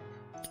wait up.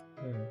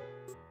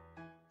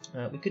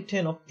 We could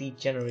turn off the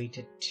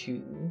generator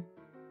too,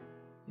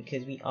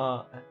 because we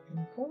are at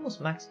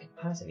almost max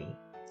capacity.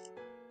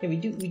 Okay, we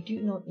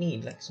do not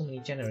need like so many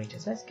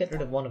generators. Let's get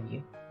rid of one of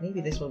you.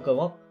 Maybe this will go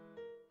up.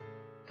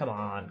 Come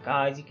on,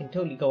 guys, you can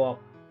totally go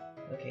up.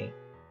 Okay,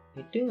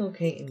 we're doing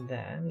okay in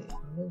there.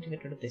 I'm going to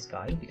get rid of this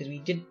guy because we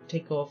did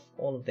take off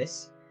all of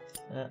this.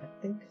 I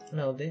think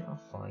no, they are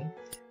fine.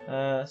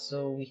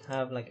 So we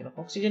have like enough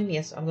oxygen.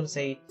 Yes, I'm going to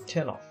say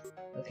turn off.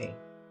 Okay.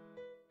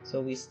 So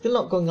we're still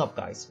not going up,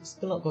 guys. We're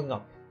still not going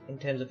up in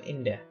terms of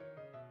Inder.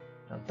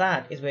 Now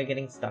that is where we're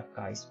getting stuck,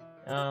 guys.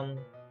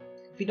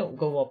 If we don't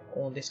go up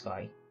on this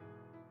guy,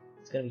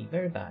 it's going to be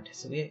very bad.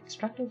 So we're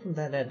extracting from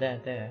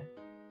there.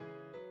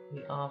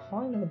 We are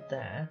fine over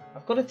there.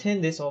 I've got to turn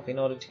this off in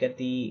order to get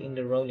the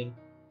Inder rolling.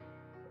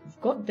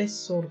 We've got this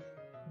sort of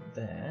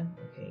there.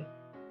 Okay.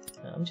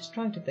 I'm just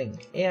trying to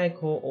think. AI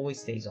core always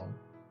stays on.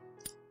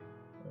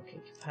 Okay,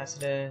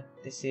 capacitor.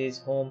 This is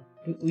home.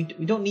 We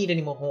don't need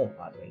any more home,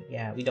 by the way.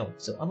 Yeah, we don't.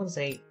 So I'm gonna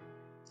say,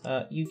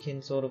 you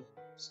can sort of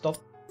stop,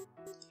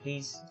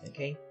 please.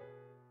 Okay.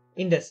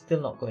 Inder's still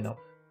not going up.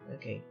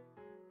 Okay.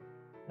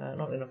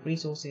 Not enough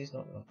resources.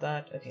 Not enough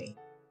that. Okay.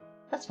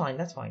 That's fine.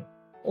 That's fine.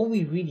 All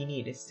we really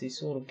need is to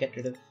sort of get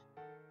rid of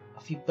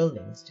a few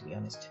buildings, to be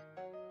honest.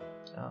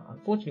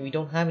 Unfortunately, we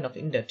don't have enough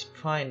Inder to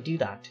try and do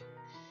that.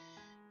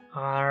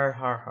 Har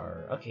har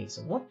har. Okay,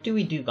 so what do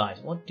we do, guys?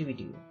 What do we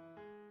do?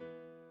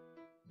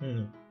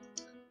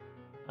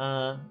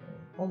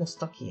 Almost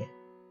stuck here,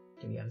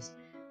 to be honest.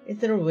 Is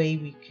there a way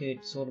we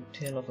could sort of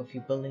turn off a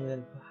few buildings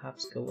and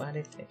perhaps go at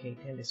it? Okay,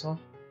 turn this off.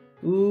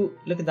 Ooh,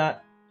 look at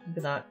that. Look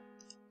at that.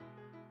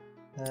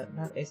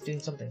 That is doing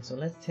something. So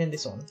let's turn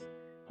this on.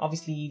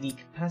 Obviously, the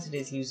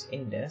capacitors use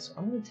Inder, so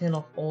I'm going to turn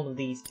off all of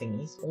these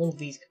thingies, all of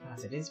these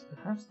capacitors.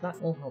 Perhaps that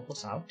will help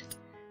us out.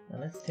 Now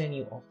let's turn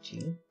you off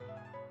too.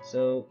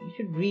 So you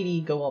should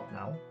really go up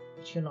now,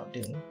 which you're not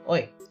doing.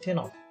 Oi, turn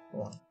off.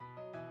 Go on.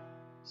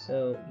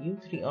 So you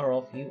three are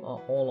off, you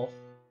are all off.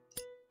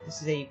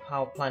 This is a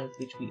power plant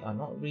which we are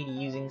not really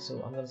using,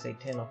 so I'm going to say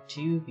turn off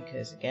too,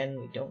 because again,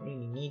 we don't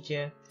really need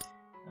you.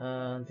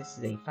 This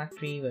is a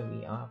factory where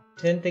we are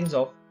turn things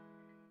off.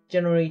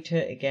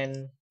 Generator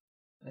again.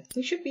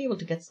 We should be able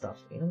to get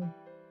stuff, you know.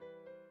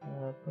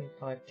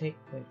 0.5 tick,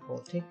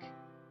 0.4 tick.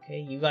 Okay,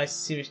 you guys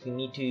seriously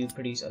need to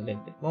produce a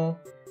little bit more,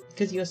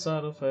 because you're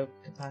sort of a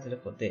capacitor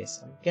for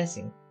this, I'm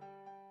guessing.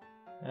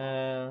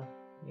 Yeah,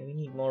 we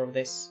need more of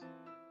this.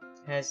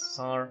 Has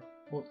SAR,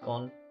 both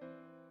gone.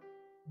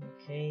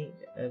 Okay,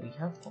 we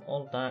have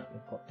all of that.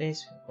 We've got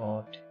this, we've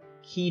got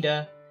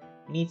Kida.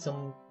 We need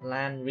some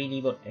land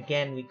really, but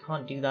again, we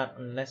can't do that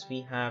unless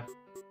we have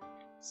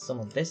some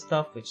of this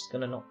stuff, which is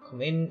gonna not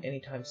come in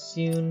anytime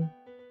soon.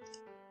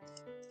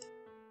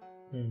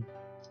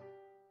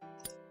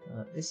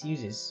 This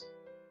uses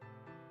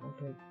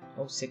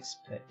 1.06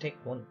 per tick,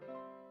 2. What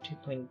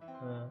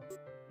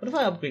if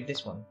I upgrade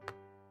this one?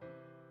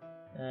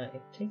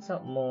 It takes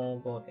up more,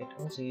 but it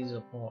also uses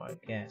up more, I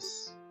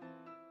guess.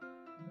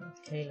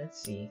 Okay,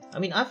 let's see. I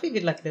mean, I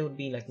figured like they would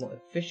be like more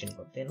efficient,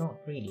 but they're not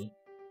really.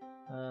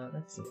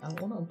 Let's see. I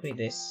want to upgrade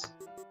this.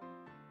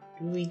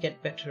 Do we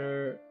get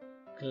better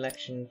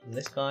collection from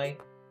this guy?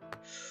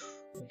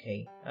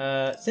 Okay.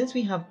 Since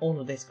we have all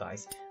of this,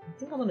 guys, I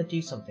think I'm gonna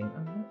do something.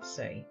 I'm gonna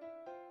say.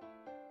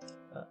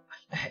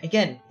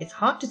 Again, it's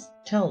hard to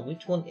tell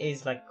which one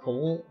is like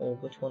coal or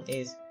which one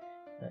is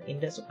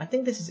Inder. So I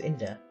think this is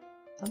Inder.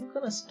 I'm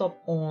gonna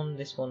stop on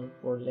this one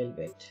for a little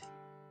bit.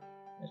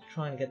 Let's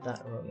try and get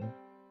that rolling.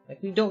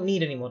 Like, we don't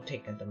need any more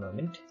tick at the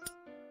moment.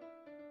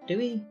 Do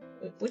we?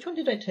 Which one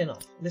did I turn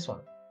off? This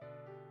one.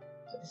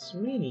 So it's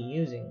really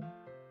using.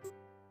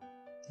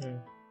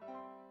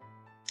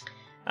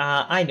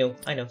 I know.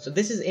 So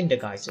this is India,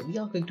 guys. So we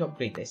are going to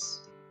upgrade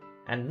this.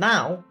 And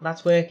now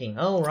that's working.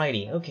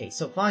 Alrighty. Okay.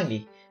 So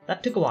finally,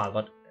 that took a while,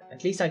 but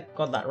at least I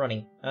got that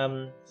running.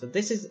 So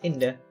this is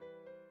India.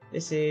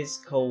 This is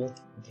coal.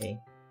 Okay.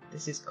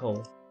 This is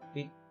coal.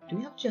 Do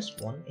we have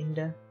just one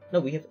India? No,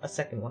 we have a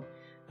second one.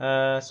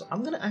 So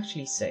I'm gonna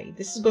actually say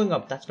this is going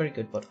up. That's very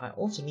good. But I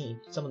also need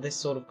some of this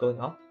sort of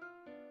going up.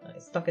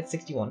 It's stuck at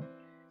 61.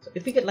 So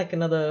if we get like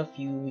another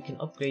few, we can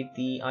upgrade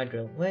the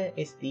idrill. Where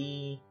is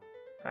the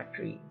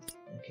factory?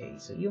 Okay,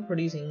 so you're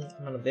producing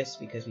none of this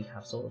because we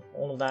have sort of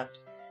all of that.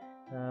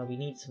 We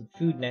need some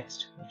food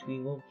next, which we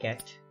will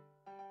get.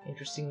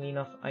 Interestingly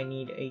enough, I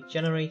need a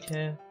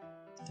generator.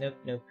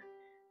 Nope.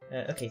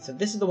 Okay, so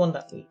this is the one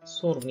that we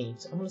sort of need.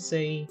 So I'm gonna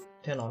say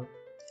turn on,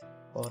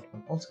 but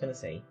I'm also gonna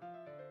say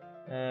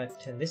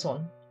turn this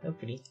on.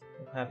 Hopefully,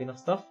 we'll have enough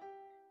stuff.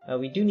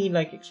 We do need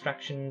like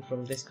extraction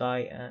from this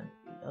guy and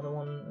the other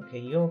one. Okay,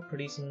 you're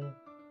producing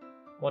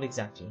what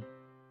exactly?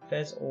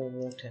 Fez or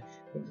water?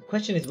 The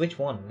question is which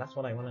one? That's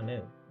what I want to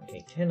know.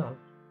 Okay, turn on.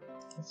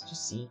 Let's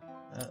just see.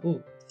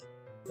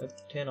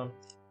 Turn on.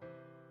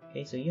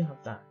 Okay, so you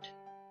have that.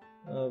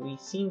 We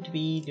seem to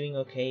be doing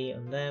okay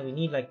on there. We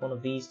need like one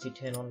of these to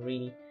turn on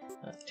really.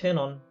 Turn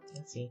on.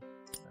 Let's see.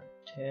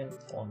 Turn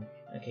on.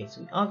 Okay,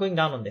 so we are going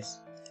down on this.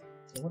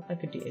 So what I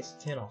could do is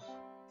turn off.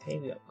 Okay,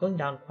 we are going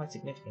down quite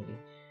significantly.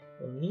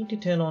 We'll need to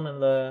turn on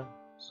the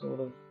sort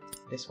of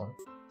this one.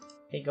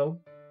 Okay, go.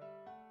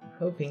 I'm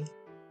hoping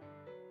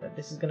that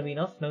this is going to be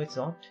enough. No, it's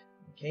not.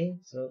 Okay,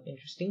 so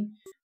interesting.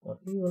 What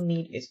we will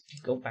need is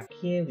to go back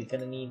here. We're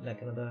going to need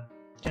like another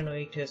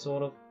generator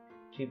sort of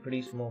to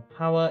produce more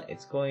power.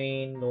 It's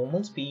going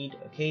normal speed.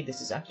 Okay,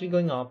 this is actually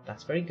going up.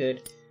 That's very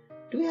good.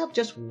 Do we have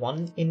just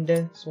one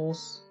Ender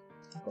source?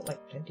 We've got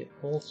like plenty of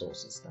coal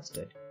sources. That's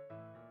good.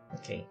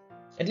 Okay.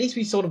 At least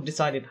we sort of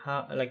decided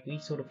how, like we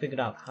sort of figured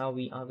out how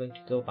we are going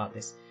to go about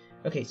this.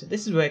 Okay, so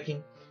this is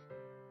working.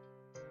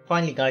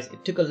 Finally, guys,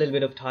 it took a little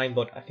bit of time,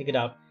 but I figured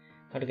out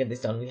how to get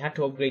this done. We had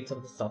to upgrade some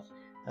of the stuff.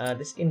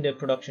 This Inder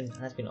production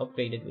has been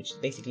upgraded, which is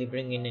basically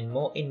bringing in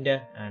more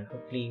Inder, and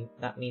hopefully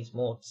that means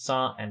more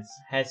Sa and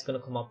Hes going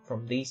to come up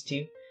from these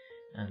two.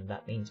 And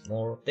that means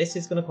more of this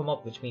is going to come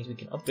up, which means we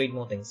can upgrade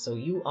more things. So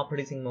you are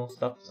producing more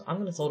stuff, so I'm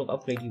going to sort of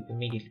upgrade you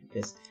immediately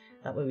because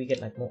that way we get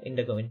like more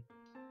Inder going.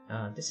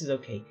 This is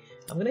okay.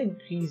 I'm going to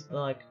increase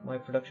like my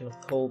production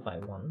of coal by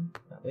 1.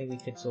 That way we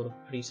could sort of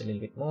produce a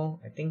little bit more,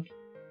 I think.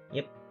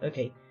 Yep,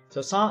 okay.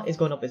 So Sa is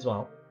going up as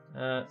well.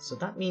 So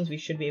that means we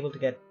should be able to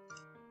get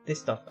this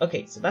stuff.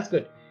 Okay, so that's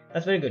good.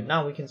 That's very good.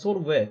 Now we can sort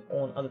of work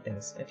on other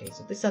things. Okay,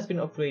 so this has been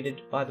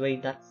upgraded. By the way,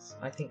 that's,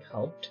 I think,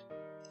 helped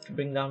to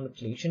bring down the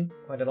pollution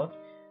quite a lot.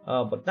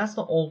 But that's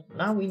not all.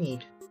 Now we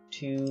need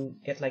to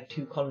get like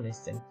 2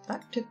 colonists in.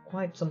 That took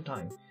quite some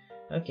time.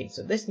 Okay,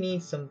 so this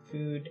needs some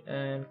food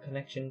and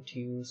connection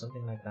to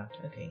something like that.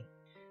 Okay,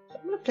 so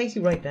I'm going to place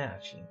you right there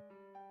actually.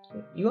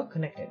 You are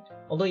connected,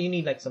 although you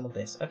need like some of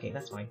this. Okay,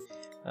 that's fine.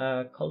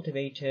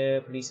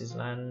 Cultivator produces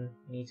land,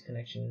 needs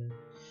connection.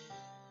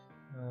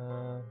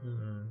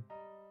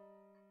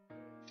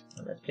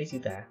 Let's place you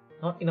there.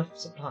 Not enough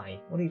supply.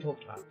 What are you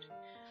talking about?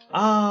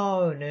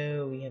 Oh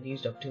no, we have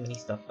used up too many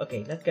stuff.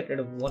 Okay, let's get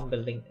rid of one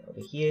building over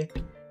here,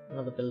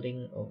 another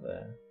building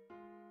over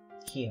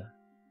here.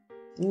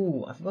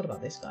 Ooh, I forgot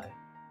about this guy.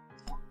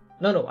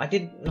 No, I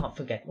did not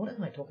forget. What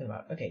am I talking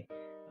about? Okay,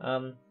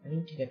 I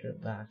need to get rid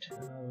of that.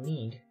 I'll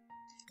need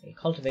a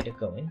cultivator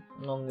going,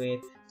 along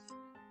with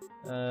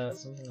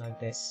something like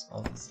this,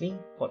 obviously.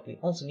 But we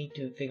also need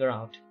to figure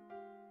out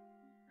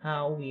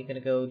how we're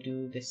gonna go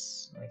do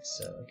this like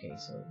so. Okay,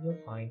 so you're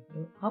fine.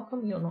 How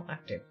come you're not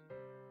active?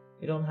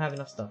 You don't have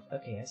enough stuff.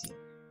 Okay, I see.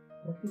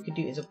 What we could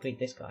do is upgrade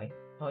this guy.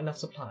 Not enough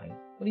supply.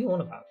 What do you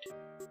want about?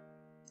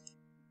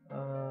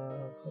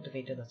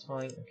 Cultivator, that's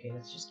fine. Okay,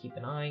 let's just keep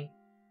an eye.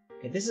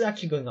 Okay, this is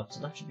actually going up, so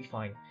that should be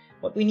fine.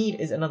 What we need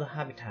is another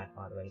habitat,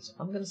 by the way. So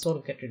I'm gonna sort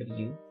of get rid of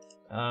you.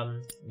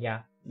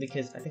 Yeah,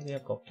 because I think we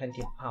have got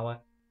plenty of power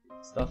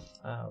stuff.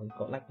 We've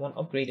got like 1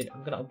 upgraded.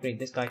 I'm gonna upgrade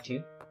this guy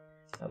too.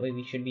 That way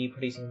we should be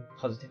producing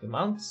positive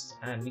amounts,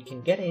 and we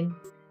can get in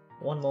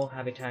 1 more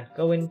habitat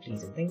going,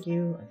 please and thank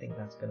you. I think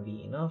that's gonna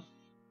be enough.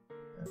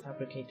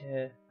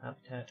 Fabricator,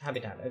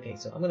 habitat. Okay,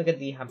 so I'm gonna get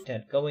the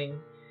habitat going.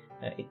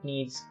 It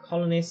needs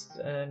colonists,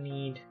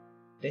 need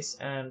this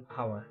and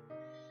power.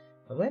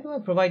 Where do I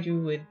provide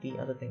you with the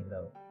other thing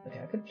though? Okay,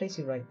 I could place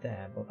you right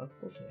there, but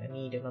unfortunately I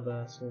need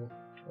another sort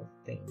of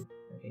thing.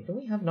 Okay, do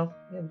we have enough?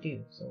 Yeah, we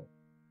do. So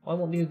why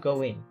won't you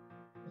go in?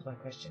 That's my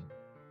question.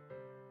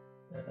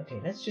 Okay,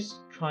 let's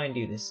just try and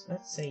do this.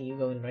 Let's say you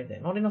go in right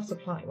there. Not enough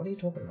supply. What are you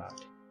talking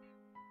about?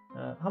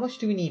 How much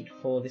do we need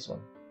for this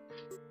one?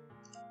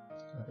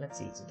 Let's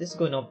see. So this is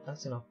going up.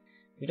 That's enough.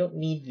 We don't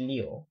need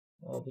Leo,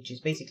 which is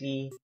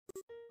basically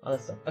other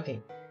stuff.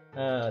 Okay.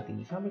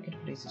 The fabricator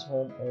produces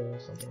home or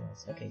something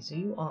else. Okay, so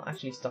you are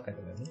actually stuck at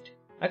the moment.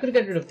 I could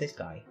get rid of this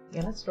guy.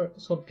 Yeah, let's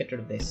sort of get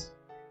rid of this.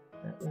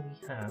 That way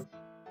we have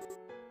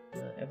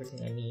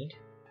everything I need.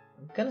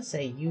 I'm gonna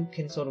say you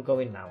can sort of go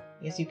in now.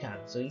 Yes, you can.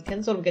 So you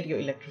can sort of get your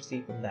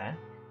electricity from there,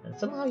 and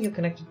somehow you're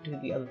connected to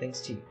the other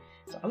things too.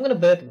 So I'm gonna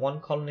birth one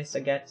colonist, I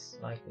guess.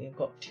 Like we've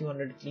got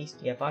 200 at least.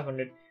 Yeah,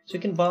 500. So we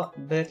can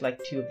birth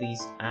like 2 of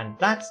these, and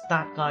that's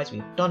that, guys.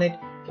 We've done it.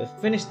 We've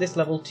finished this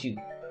level 2.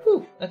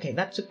 Whew. Okay,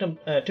 that took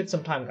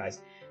some time,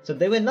 guys. So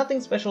they were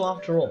nothing special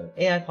after all.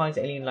 AI finds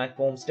alien life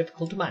forms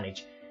difficult to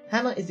manage.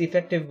 Hammer is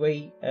effective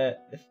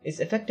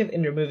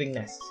in removing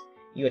nests.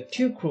 You are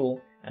too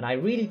cruel, and I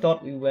really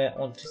thought we were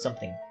onto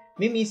something.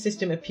 Mimi's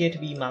system appeared to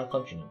be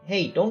malfunctioning.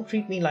 Hey, don't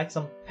treat me like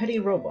some petty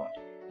robot.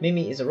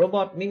 Mimi is a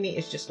robot. Mimi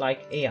is just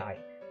like AI.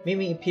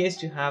 Mimi appears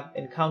to have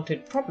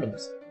encountered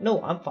problems.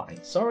 No, I'm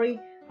fine. Sorry,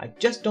 I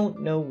just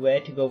don't know where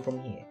to go from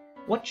here.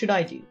 What should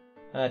I do?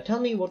 Tell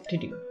me what to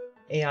do.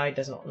 AI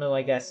does not know,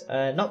 I guess.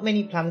 Not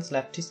many planets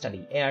left to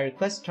study. AI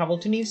requests travel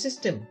to new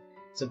system.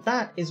 So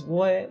that is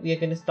where we are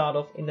going to start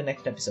off in the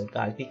next episode,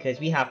 guys, because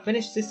we have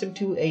finished system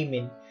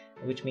 2A-min,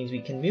 which means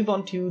we can move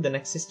on to the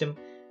next system,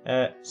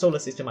 solar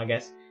system, I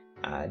guess.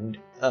 And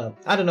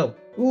I don't know.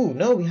 Ooh,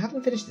 no, we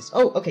haven't finished this.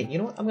 Oh, okay, you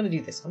know what? I'm gonna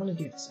do this.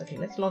 Okay,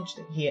 let's launch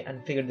it here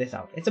and figure this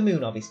out. It's a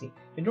moon, obviously.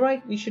 But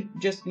right, we should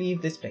just leave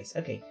this place.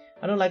 Okay,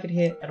 I don't like it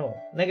here at all.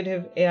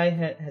 Negative. AI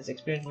has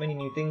experienced many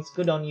new things.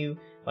 Good on you,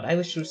 but I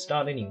wish to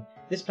start anew.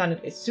 This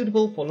planet is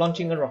suitable for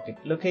launching a rocket.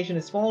 Location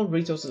is small,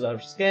 resources are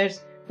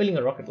scarce. Building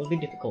a rocket will be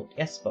difficult.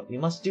 Yes, but we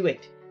must do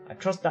it. I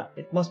trust that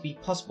it must be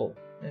possible.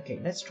 Okay,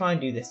 let's try and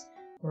do this.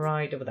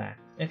 Right over there.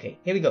 Okay,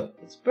 here we go.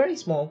 It's very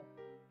small.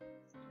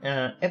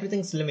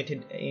 Everything's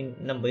limited in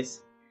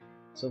numbers,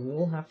 so we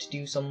will have to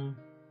do some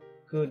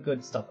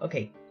good stuff.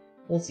 Okay,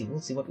 we'll see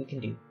what we can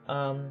do.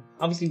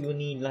 Obviously we will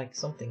need like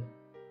something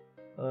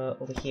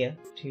over here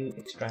to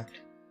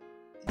extract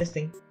this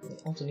thing. We'll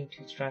also need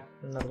to extract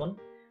another one.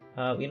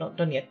 We're not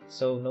done yet,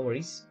 so no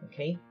worries.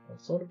 Okay, I'll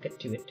sort of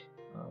get to it.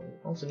 We'll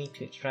also need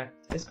to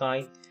extract this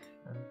guy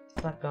and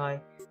that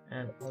guy,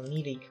 and I'll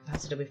need a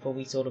capacitor before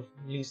we sort of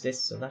lose this,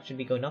 so that should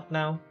be going up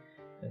now.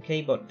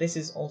 Okay, but this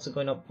is also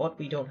going up, but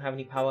we don't have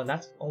any power.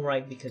 That's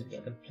alright because we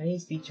can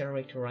place the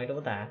generator right over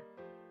there.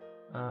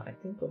 I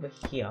think over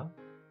here.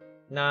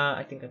 Nah,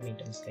 I think I made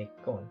a mistake.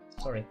 Go on.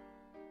 Sorry.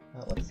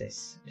 What is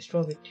this?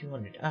 Destroy with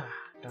 200. Ah,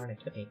 darn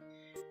it. Okay.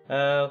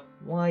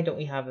 Why don't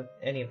we have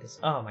any of this?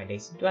 Oh, my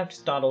days. Do I have to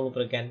start all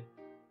over again?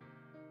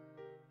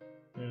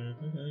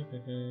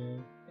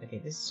 Okay,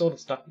 this is sort of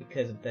stuck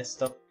because of this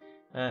stuff.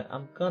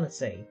 I'm gonna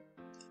say...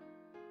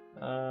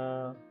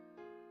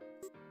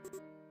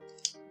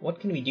 what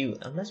can we do?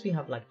 Unless we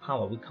have like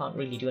power, we can't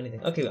really do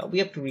anything. Okay, well, we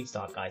have to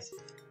restart, guys.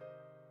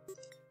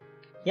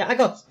 Yeah, I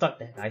got stuck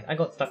there, guys. I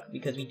got stuck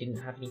because we didn't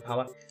have any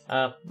power.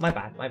 My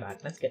bad.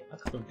 Let's get a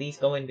couple of these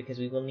going because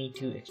we will need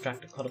to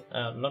extract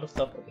a lot of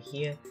stuff over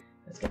here.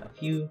 Let's get a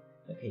few.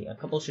 Okay, a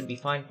couple should be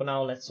fine for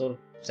now. Let's sort of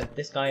set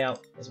this guy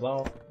out as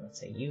well. Let's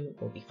say you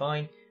will be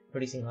fine,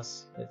 producing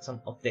us with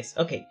some of this.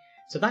 Okay,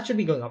 so that should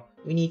be going up.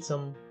 We need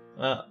some,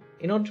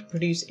 in order to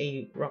produce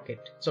a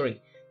rocket,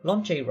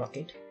 launch a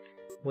rocket,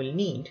 we'll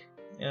need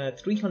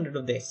 300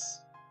 of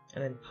this,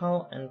 and then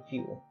power and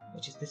fuel,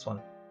 which is this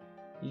one,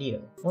 Leo.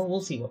 Well,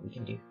 we'll see what we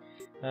can do.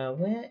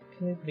 Where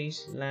can we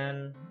produce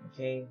land?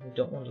 Okay, we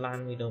don't want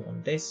land, we don't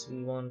want this,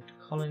 we want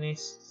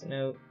colonists,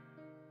 no.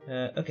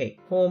 Okay,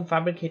 home,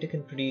 fabricator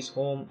can produce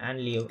home and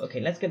Leo. Okay,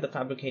 let's get the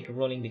fabricator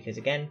rolling because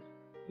again,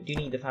 we do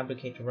need the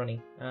fabricator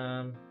running.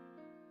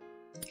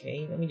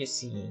 Okay, let me just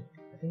see.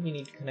 I think you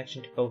need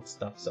connection to both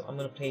stuff, so I'm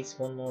gonna place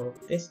one more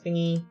of this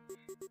thingy.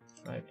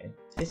 Right, at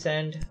this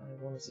end,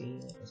 I want to see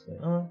what's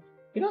going on.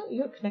 You know,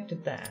 you're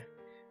connected there.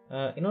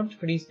 In order to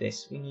produce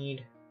this, we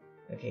need,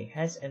 okay,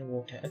 heads and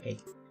water. Okay,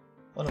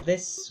 one of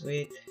this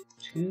with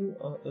 2,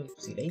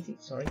 oopsie daisy,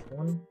 sorry,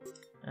 1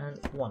 and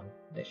 1.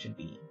 That should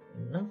be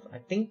enough, I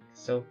think.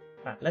 So,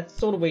 let's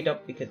sort of wait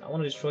up because I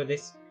want to destroy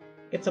this,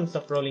 get some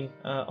stuff rolling.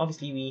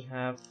 Obviously, we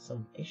have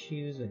some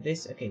issues with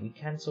this. Okay, we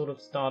can sort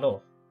of start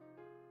off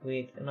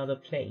with another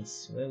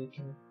place where we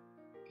can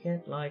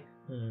get like,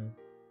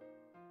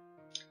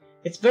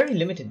 It's very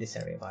limited, this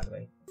area, by the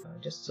way,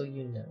 just so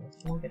you know.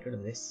 Let me get rid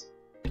of this.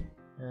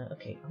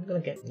 Okay, I'm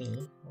gonna get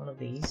me one of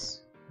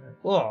these.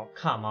 Oh,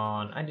 come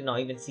on, I did not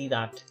even see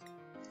that.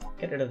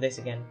 Get rid of this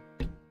again.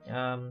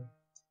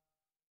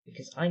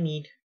 Because I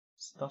need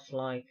stuff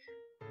like...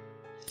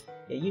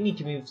 Yeah, you need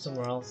to move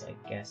somewhere else, I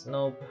guess.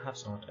 No,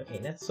 perhaps not. Okay,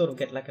 let's sort of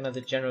get like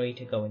another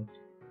generator going.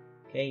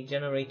 Okay,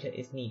 generator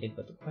is needed,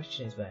 but the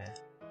question is where?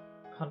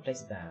 I can't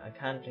place it there. I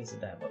can place it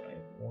there, but I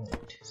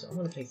won't. So I'm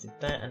gonna place it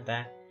there and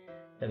there.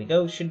 There we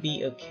go, should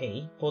be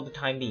okay for the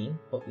time being,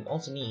 but we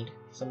also need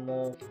some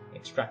more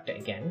extractor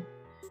again,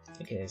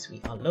 because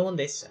we are low on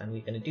this, and we're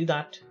going to do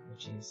that,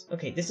 which is,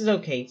 okay, this is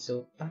okay,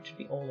 so that should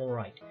be all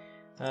alright.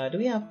 Do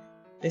we have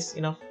this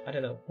enough? I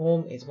don't know,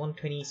 home is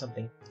 120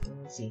 something,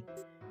 let's see,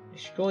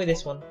 destroy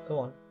this one, go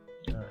on,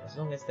 as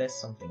long as there's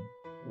something.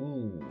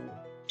 Ooh,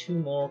 2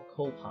 more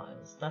coal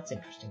piles, that's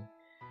interesting.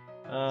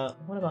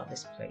 What about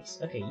this place?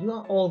 Okay, you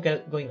are all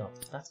going up,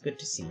 that's good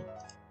to see.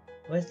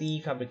 Where's the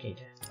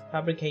fabricator?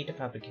 Fabricator.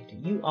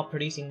 You are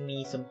producing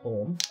me some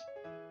home.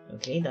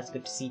 Okay, that's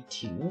good to see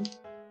too.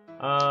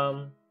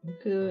 we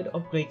could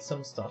upgrade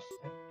some stuff.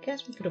 I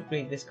guess we could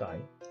upgrade this guy,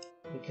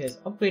 because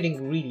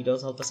upgrading really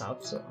does help us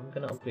out, so I'm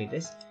gonna upgrade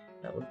this.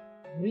 That would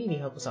really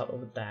help us out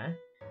over there.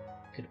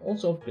 We could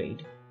also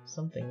upgrade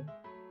something.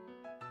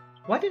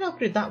 Why did I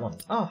upgrade that one?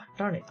 Oh,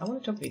 darn it, I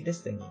wanted to upgrade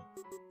this thingy.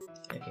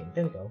 Okay,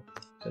 there we go.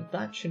 So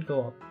that should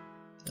go up.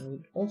 And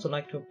we'd also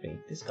like to upgrade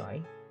this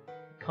guy.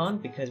 We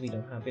can't because we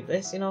don't have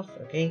this enough,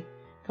 okay?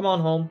 Come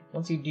on home.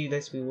 Once you do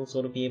this, we will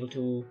sort of be able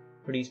to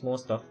produce more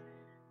stuff.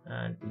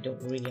 And we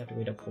don't really have to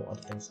wait up for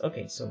other things.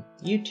 Okay, so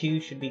you two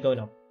should be going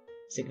up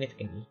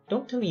significantly.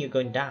 Don't tell me you're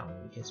going down,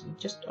 because we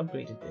just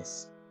upgraded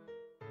this.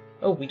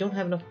 Oh, we don't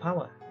have enough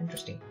power.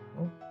 Interesting.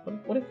 Well,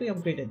 what if we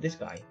upgraded this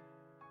guy?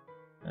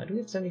 Do we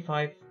have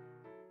 75,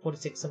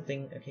 46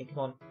 something? Okay, come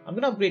on. I'm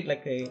gonna upgrade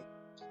like a...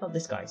 Not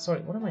this guy.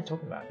 Sorry, what am I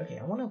talking about? Okay,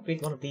 I want to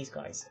upgrade one of these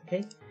guys.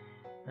 Okay?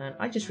 And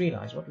I just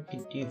realized what we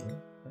could do.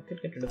 I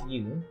could get rid of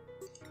you.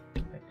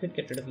 I could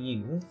get rid of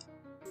you.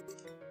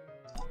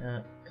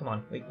 Come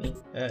on, wait me.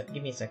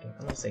 Give me a second.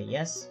 I'm gonna say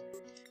yes.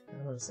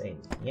 I'm gonna say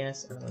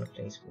yes, and I'm gonna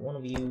place one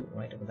of you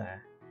right over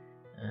there.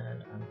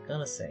 And I'm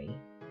gonna say...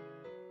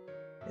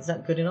 Is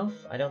that good enough?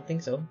 I don't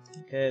think so,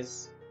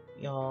 because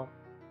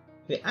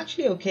we're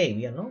actually okay.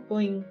 We are not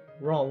going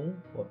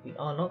wrong, but we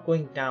are not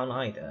going down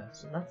either,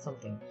 so that's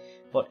something.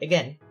 But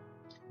again,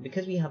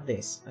 because we have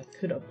this, I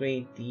could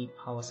upgrade the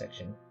power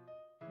section.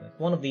 Like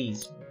one of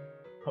these would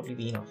probably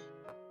be enough.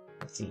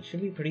 Let's see,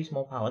 should we produce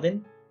more power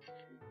then?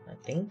 I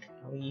think.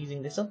 Are we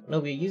using this up? No,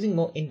 we're using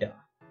more Inda.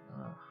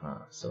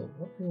 So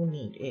what we will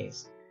need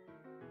is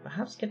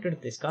perhaps get rid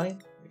of this guy,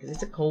 because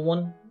it's a coal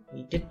one.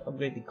 We did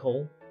upgrade the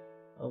coal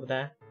over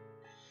there.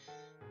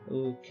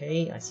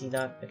 Okay, I see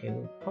that. Okay,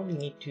 we'll probably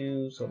need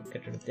to sort of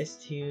get rid of this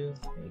too.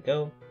 There you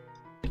go.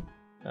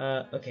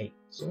 Okay,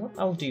 so what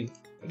I'll do,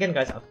 again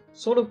guys, I've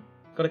sort of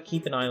got to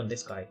keep an eye on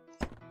this guy.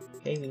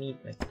 Okay, we need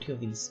like 2 of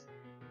these.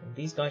 And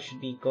these guys should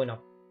be going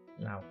up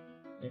now.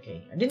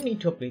 Okay, I didn't need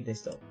to upgrade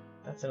this though.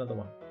 That's another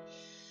one.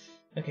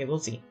 Okay, we'll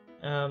see.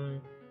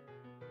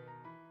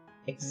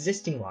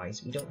 Existing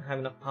wise, we don't have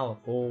enough power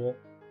for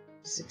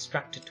this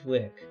extractor to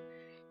work.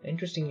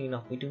 Interestingly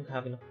enough, we do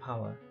have enough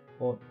power.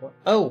 What?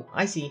 Oh,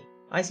 I see.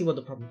 I see what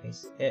the problem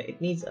is.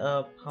 It needs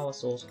a power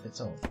source of its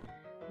own.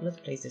 Let's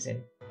place this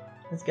in.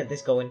 Let's get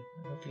this going.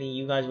 Hopefully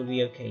you guys will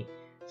be okay.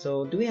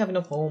 So, do we have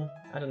enough home?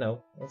 I don't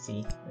know. Let's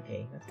see.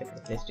 Okay, let's get rid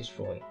of this.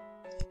 Destroy.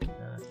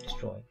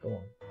 Destroy. Go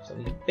on. So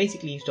we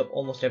basically used up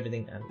almost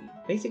everything, and we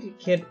basically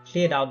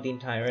cleared out the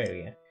entire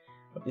area.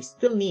 But we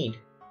still need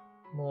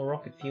more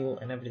rocket fuel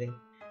and everything.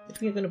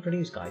 Which we are going to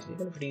produce, guys. We're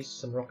going to produce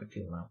some rocket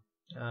fuel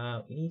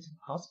now. We need some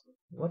hospital.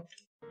 What?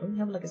 Don't we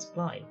have like a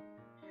supply?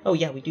 Oh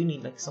yeah, we do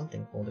need like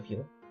something for the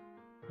fuel.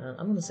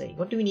 I'm gonna say,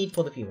 what do we need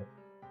for the fuel?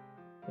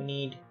 We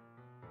need...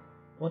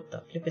 What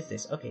the flip is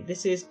this? Okay,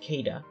 this is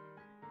Cada.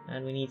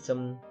 And we need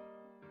some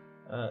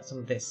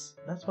of this.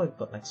 That's why we've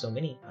got like so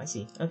many. I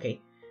see.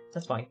 Okay,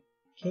 that's fine.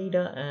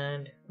 Cada,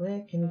 and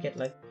where can we get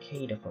like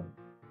Cada from?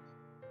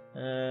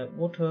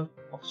 Water,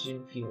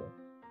 oxygen, fuel.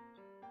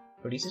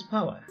 Produces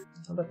power.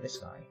 How about this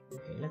guy?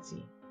 Okay, let's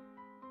see.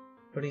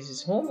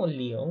 Produces home or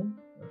Leo.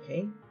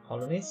 Okay,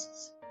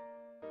 colonists.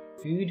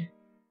 Food.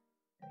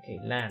 Okay,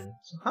 land.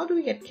 So how do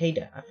we get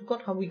Cada? I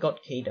forgot how we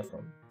got Cada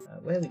from.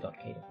 Where we got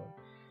Cada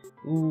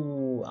from.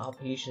 Ooh, our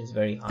pollution is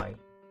very high.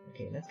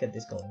 Okay, let's get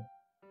this going.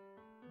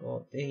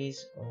 Got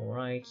these.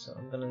 Alright, so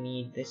I'm gonna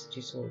need this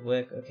to sort of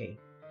work. Okay.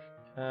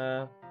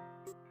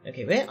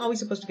 Okay, where are we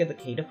supposed to get the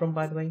Cada from,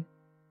 by the way?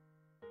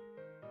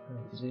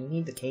 Because we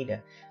need the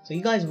Cada. So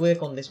you guys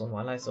work on this one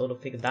while I sort of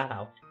figure that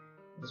out.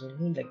 Because we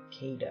need like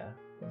Cada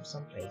from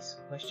someplace.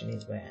 Question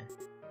is where.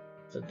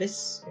 So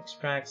this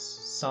extracts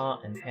SA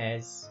and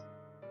has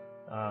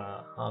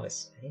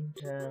harvest.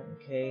 Enter,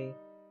 okay.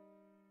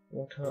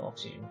 Water,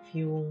 oxygen,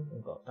 fuel, we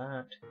got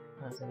that.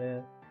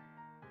 Capacitor.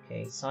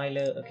 Okay,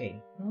 silo,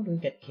 okay. How do we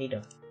get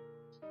Cada?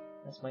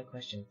 That's my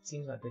question. It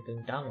seems like we're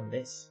going down on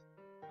this.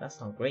 That's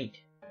not great.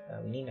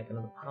 We need like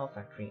another power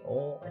factory,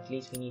 or at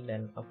least we need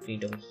an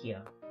upgrade over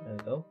here. There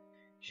we go.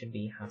 Should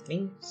be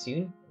happening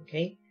soon.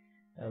 Okay.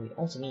 We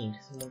also need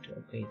someone to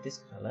upgrade this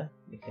fella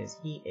because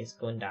he is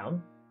going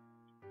down.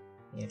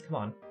 Yeah, come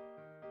on.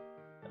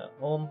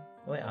 Home,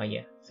 where are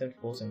you?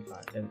 74,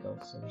 75. There we go.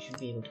 So we should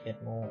be able to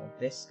get more of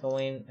this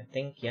going. I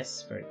think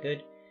yes, very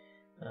good.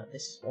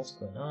 This is also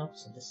going up,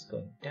 so this is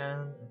going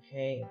down.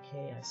 Okay,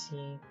 okay, I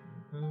see.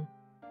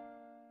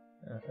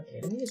 Okay,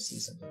 let me just see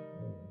something.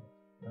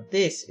 Now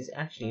this is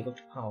actually able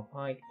to power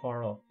quite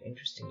far off,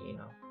 interestingly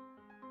enough.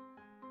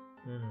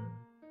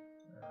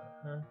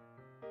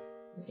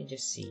 Let me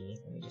just see.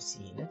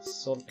 Let's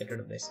sort of get rid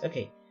of this.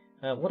 Okay,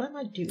 what I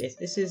might do is,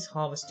 this is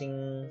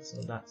harvesting some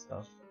of that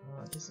stuff.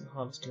 This is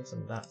harvesting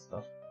some of that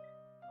stuff.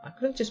 I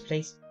could have just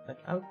placed, like,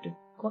 I would have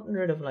gotten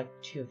rid of like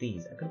 2 of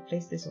these. I could have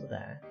placed this over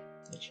there,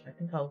 which I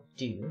think I'll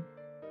do.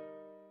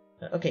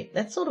 Okay,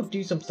 let's sort of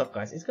do some stuff,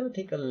 guys. It's going to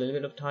take a little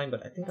bit of time,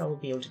 but I think I will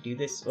be able to do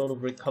this, sort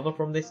of recover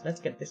from this.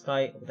 Let's get this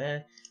guy over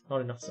there.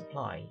 Not enough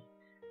supply.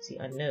 See,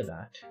 I know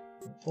that.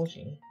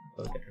 Unfortunately, I've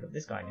got to get rid of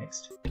this guy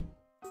next.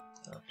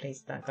 I'll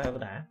place that guy over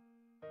there.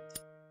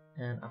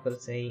 And I've got to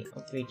say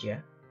upgrade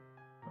here.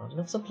 Not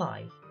enough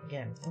supply.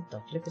 Again, what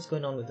the flip is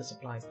going on with the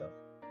supply stuff?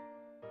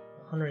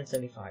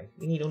 175.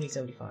 We need only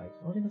 75.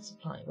 Not enough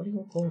supply. What are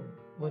you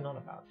going on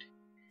about?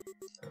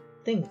 I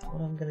think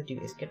what I'm gonna do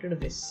is get rid of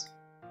this.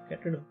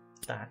 Get rid of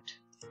that.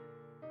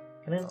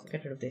 Can I not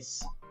get rid of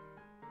this?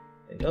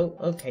 There we go.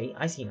 Okay,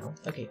 I see now.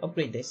 Okay,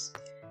 upgrade this.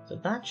 So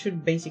that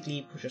should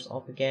basically push us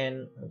up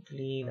again.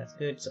 Hopefully that's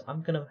good. So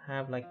I'm gonna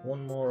have like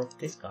one more of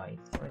this guy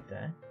right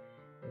there.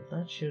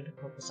 That should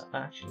help us.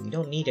 Actually, we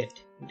don't need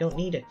it. We don't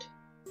need it.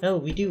 No,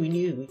 we do.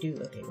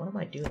 Okay, what am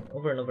I doing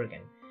over and over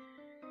again?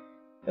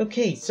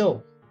 Okay,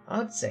 so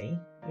I'd say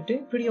we're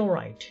doing pretty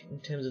alright in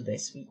terms of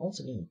this. We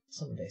also need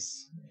some of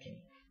this. Okay.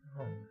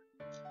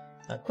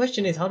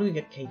 Question is, how do we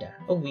get Cada?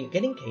 Oh, we're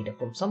getting Cada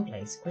from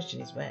someplace.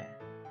 Question is where?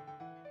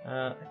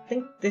 I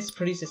think this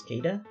produces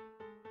Cada.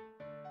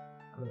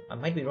 I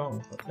might be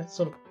wrong, but let's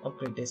sort of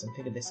upgrade this and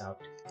figure this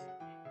out.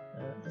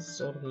 This is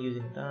sort of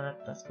using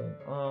that. That's going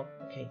up.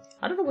 Okay.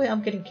 I don't know where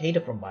I'm getting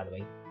Cada from, by the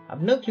way. I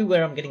have no clue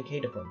where I'm getting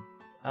Cada from.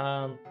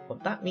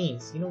 But that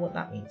means, you know what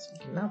that means? We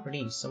can now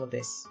produce some of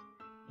this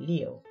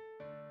Leo.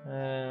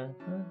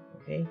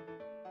 Okay.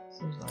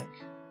 Seems like.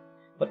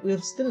 But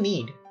we'll still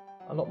need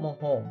a lot more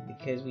home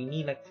because we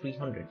need like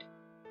 300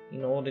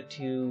 in order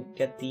to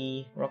get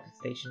the rocket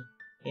station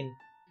in.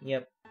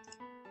 Yep.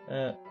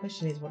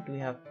 Question is, what do we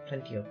have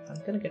plenty of?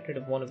 I'm gonna get rid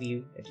of one of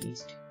you at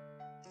least.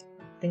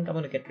 I think I'm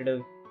gonna get rid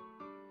of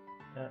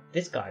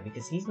this guy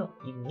because he's not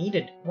even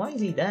needed. Why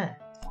is he there?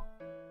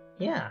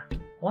 Yeah.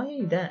 Why are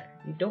you there?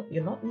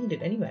 You're not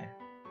needed anywhere.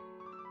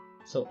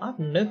 So I have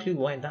no clue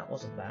why that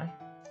wasn't there.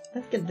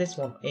 Let's get this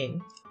one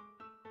in.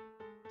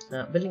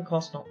 Building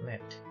cost not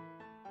met.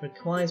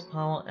 Requires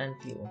power and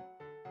fuel.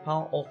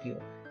 Power or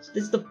fuel. So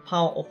this is the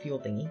power or fuel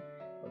thingy.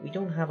 But we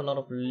don't have a lot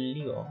of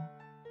Leo.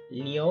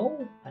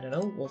 I don't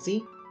know. We'll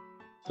see.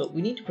 So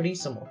we need to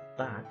produce some of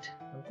that.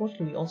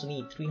 Unfortunately, we also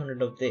need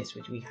 300 of this,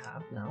 which we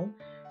have now.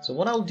 So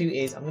what I'll do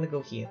is I'm going to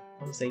go here.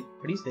 I'm going to say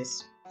produce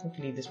this.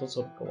 Hopefully this will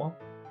sort of go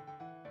up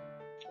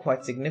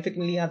quite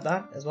significantly at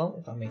that as well,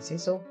 if I may say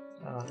so.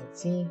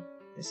 Let's see.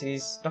 This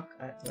is stuck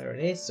at where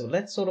it is. So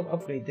let's sort of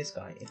upgrade this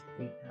guy if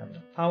we have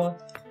enough power.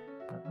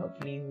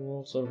 Hopefully we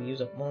will sort of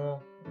use up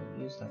more.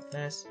 We'll use like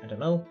this. I don't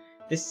know.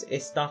 This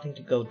is starting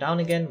to go down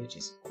again, which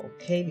is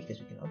okay because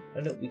we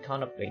can. No, we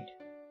can't upgrade.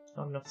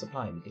 Not enough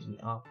supply because we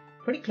are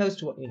pretty close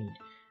to what we need.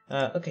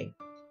 Okay.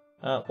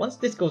 Once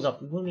this goes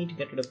up, we will need to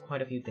get rid of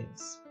quite a few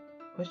things.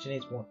 Question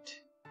is what?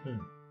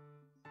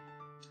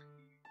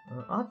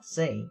 I'd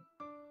say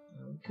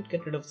we could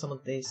get rid of some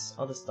of this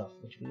other stuff,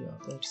 which we are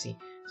going to see.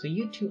 So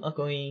you two are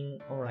going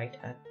alright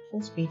at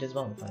full speed as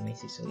well, if I may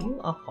say so.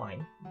 You are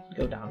fine. You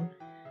can go down.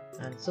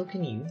 And so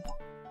can you.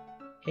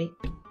 Okay.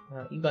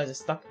 You guys are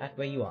stuck at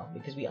where you are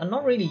because we are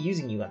not really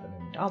using you at the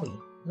moment, are we?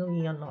 No,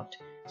 we are not.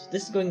 So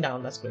this is going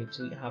down. That's great.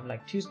 So we have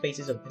like 2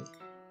 spaces open.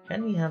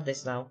 Can we have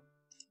this now?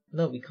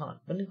 No, we can't.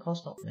 Building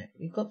cost not met.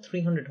 We've got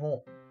 300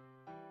 home.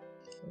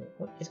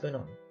 What is going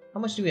on? How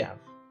much do we have?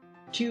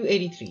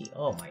 283.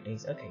 Oh my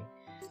days. Okay.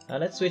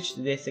 Let's switch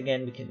to this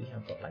again because we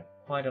have got like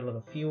quite a lot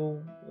of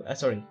fuel.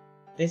 Sorry,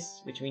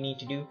 this which we need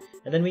to do,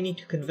 and then we need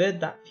to convert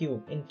that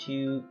fuel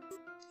into.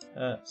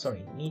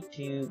 Sorry, we need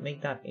to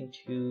make that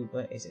into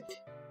where is it?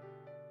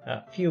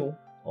 Fuel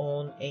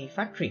on a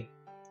factory.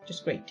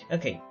 Just great.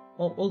 Okay.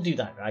 Well, we'll do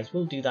that, guys.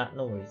 We'll do that.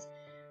 No worries.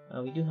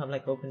 We do have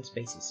like open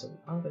spaces, so we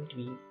are going to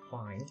be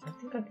fine. I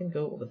think I can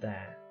go over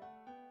there.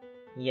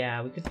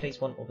 Yeah, we could place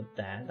one over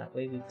there. That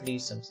way we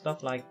produce some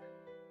stuff like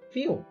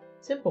fuel.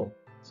 Simple.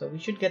 So we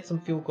should get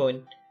some fuel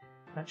going.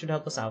 That should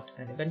help us out,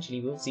 and eventually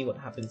we'll see what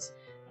happens.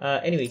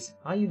 Anyways,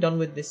 are you done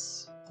with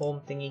this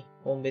home thingy?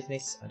 Home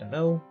business? I don't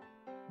know.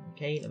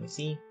 Okay, let me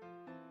see.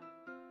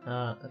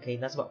 Okay,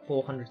 that's about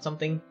 400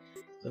 something.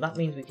 So that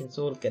means we can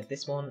sort of get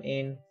this one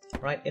in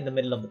right in the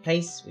middle of the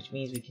place, which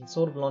means we can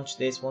sort of launch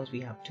this once we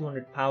have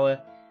 200 power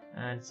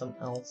and some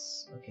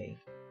else. Okay,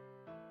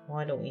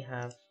 why don't we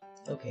have...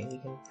 Okay, we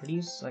can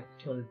produce like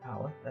 200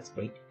 power. That's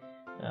great.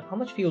 How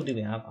much fuel do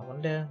we have? I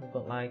wonder. We've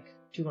got like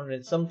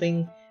 200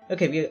 something.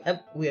 Okay,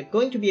 we are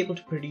going to be able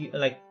to produce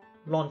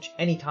launch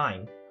any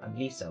time. I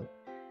believe so.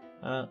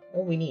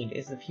 All we need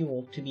is the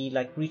fuel to be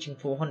like reaching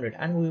 400,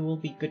 and we will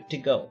be good to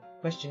go.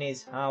 Question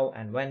is how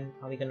and when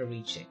are we going to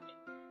reach it?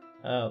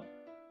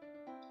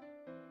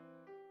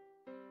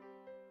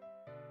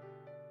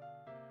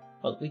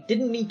 Well, we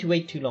didn't need to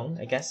wait too long,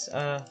 I guess.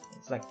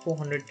 It's like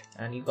 400,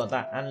 and you've got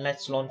that. And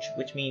let's launch,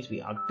 which means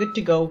we are good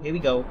to go. Here we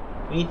go.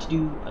 We need to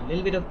do a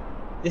little bit of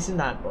this and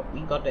that, but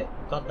we got it.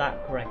 We got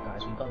that correct,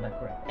 guys. We got that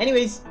correct.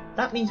 Anyways,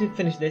 that means we've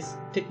finished this.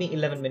 It took me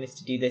 11 minutes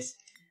to do this.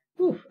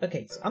 Whew,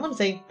 okay, so I'm gonna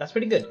say that's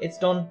pretty good. It's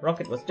done.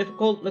 Rocket was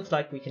difficult. Looks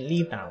like we can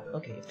leave now.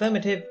 Okay,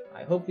 affirmative.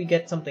 I hope we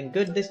get something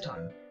good this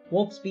time.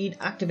 Warp speed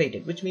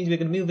activated, which means we're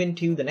gonna move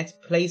into the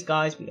next place,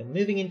 guys. We are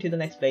moving into the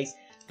next place,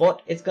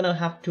 but it's gonna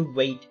have to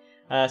wait.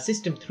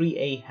 System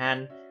 3A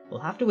Han will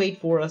have to wait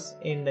for us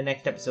in the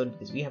next episode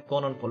because we have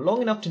gone on for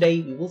long enough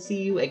today. We will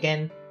see you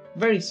again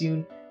very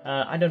soon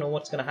I don't know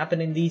what's gonna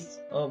happen in these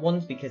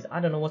ones because I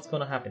don't know what's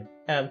gonna happen.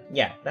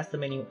 Yeah, that's the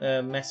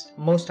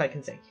most I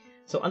can say.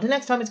 So until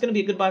next time, it's gonna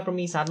be a goodbye from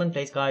me, Sadman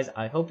Plays, guys.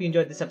 I hope you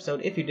enjoyed this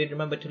episode. If you did,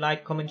 remember to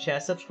like, comment, share,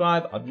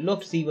 subscribe. I'd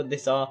love to see what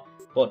these are,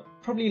 but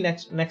probably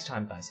next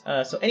time, guys.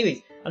 So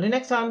anyways, until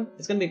next time,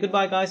 it's gonna be a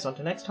goodbye, guys. So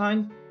until next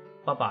time,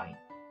 bye bye.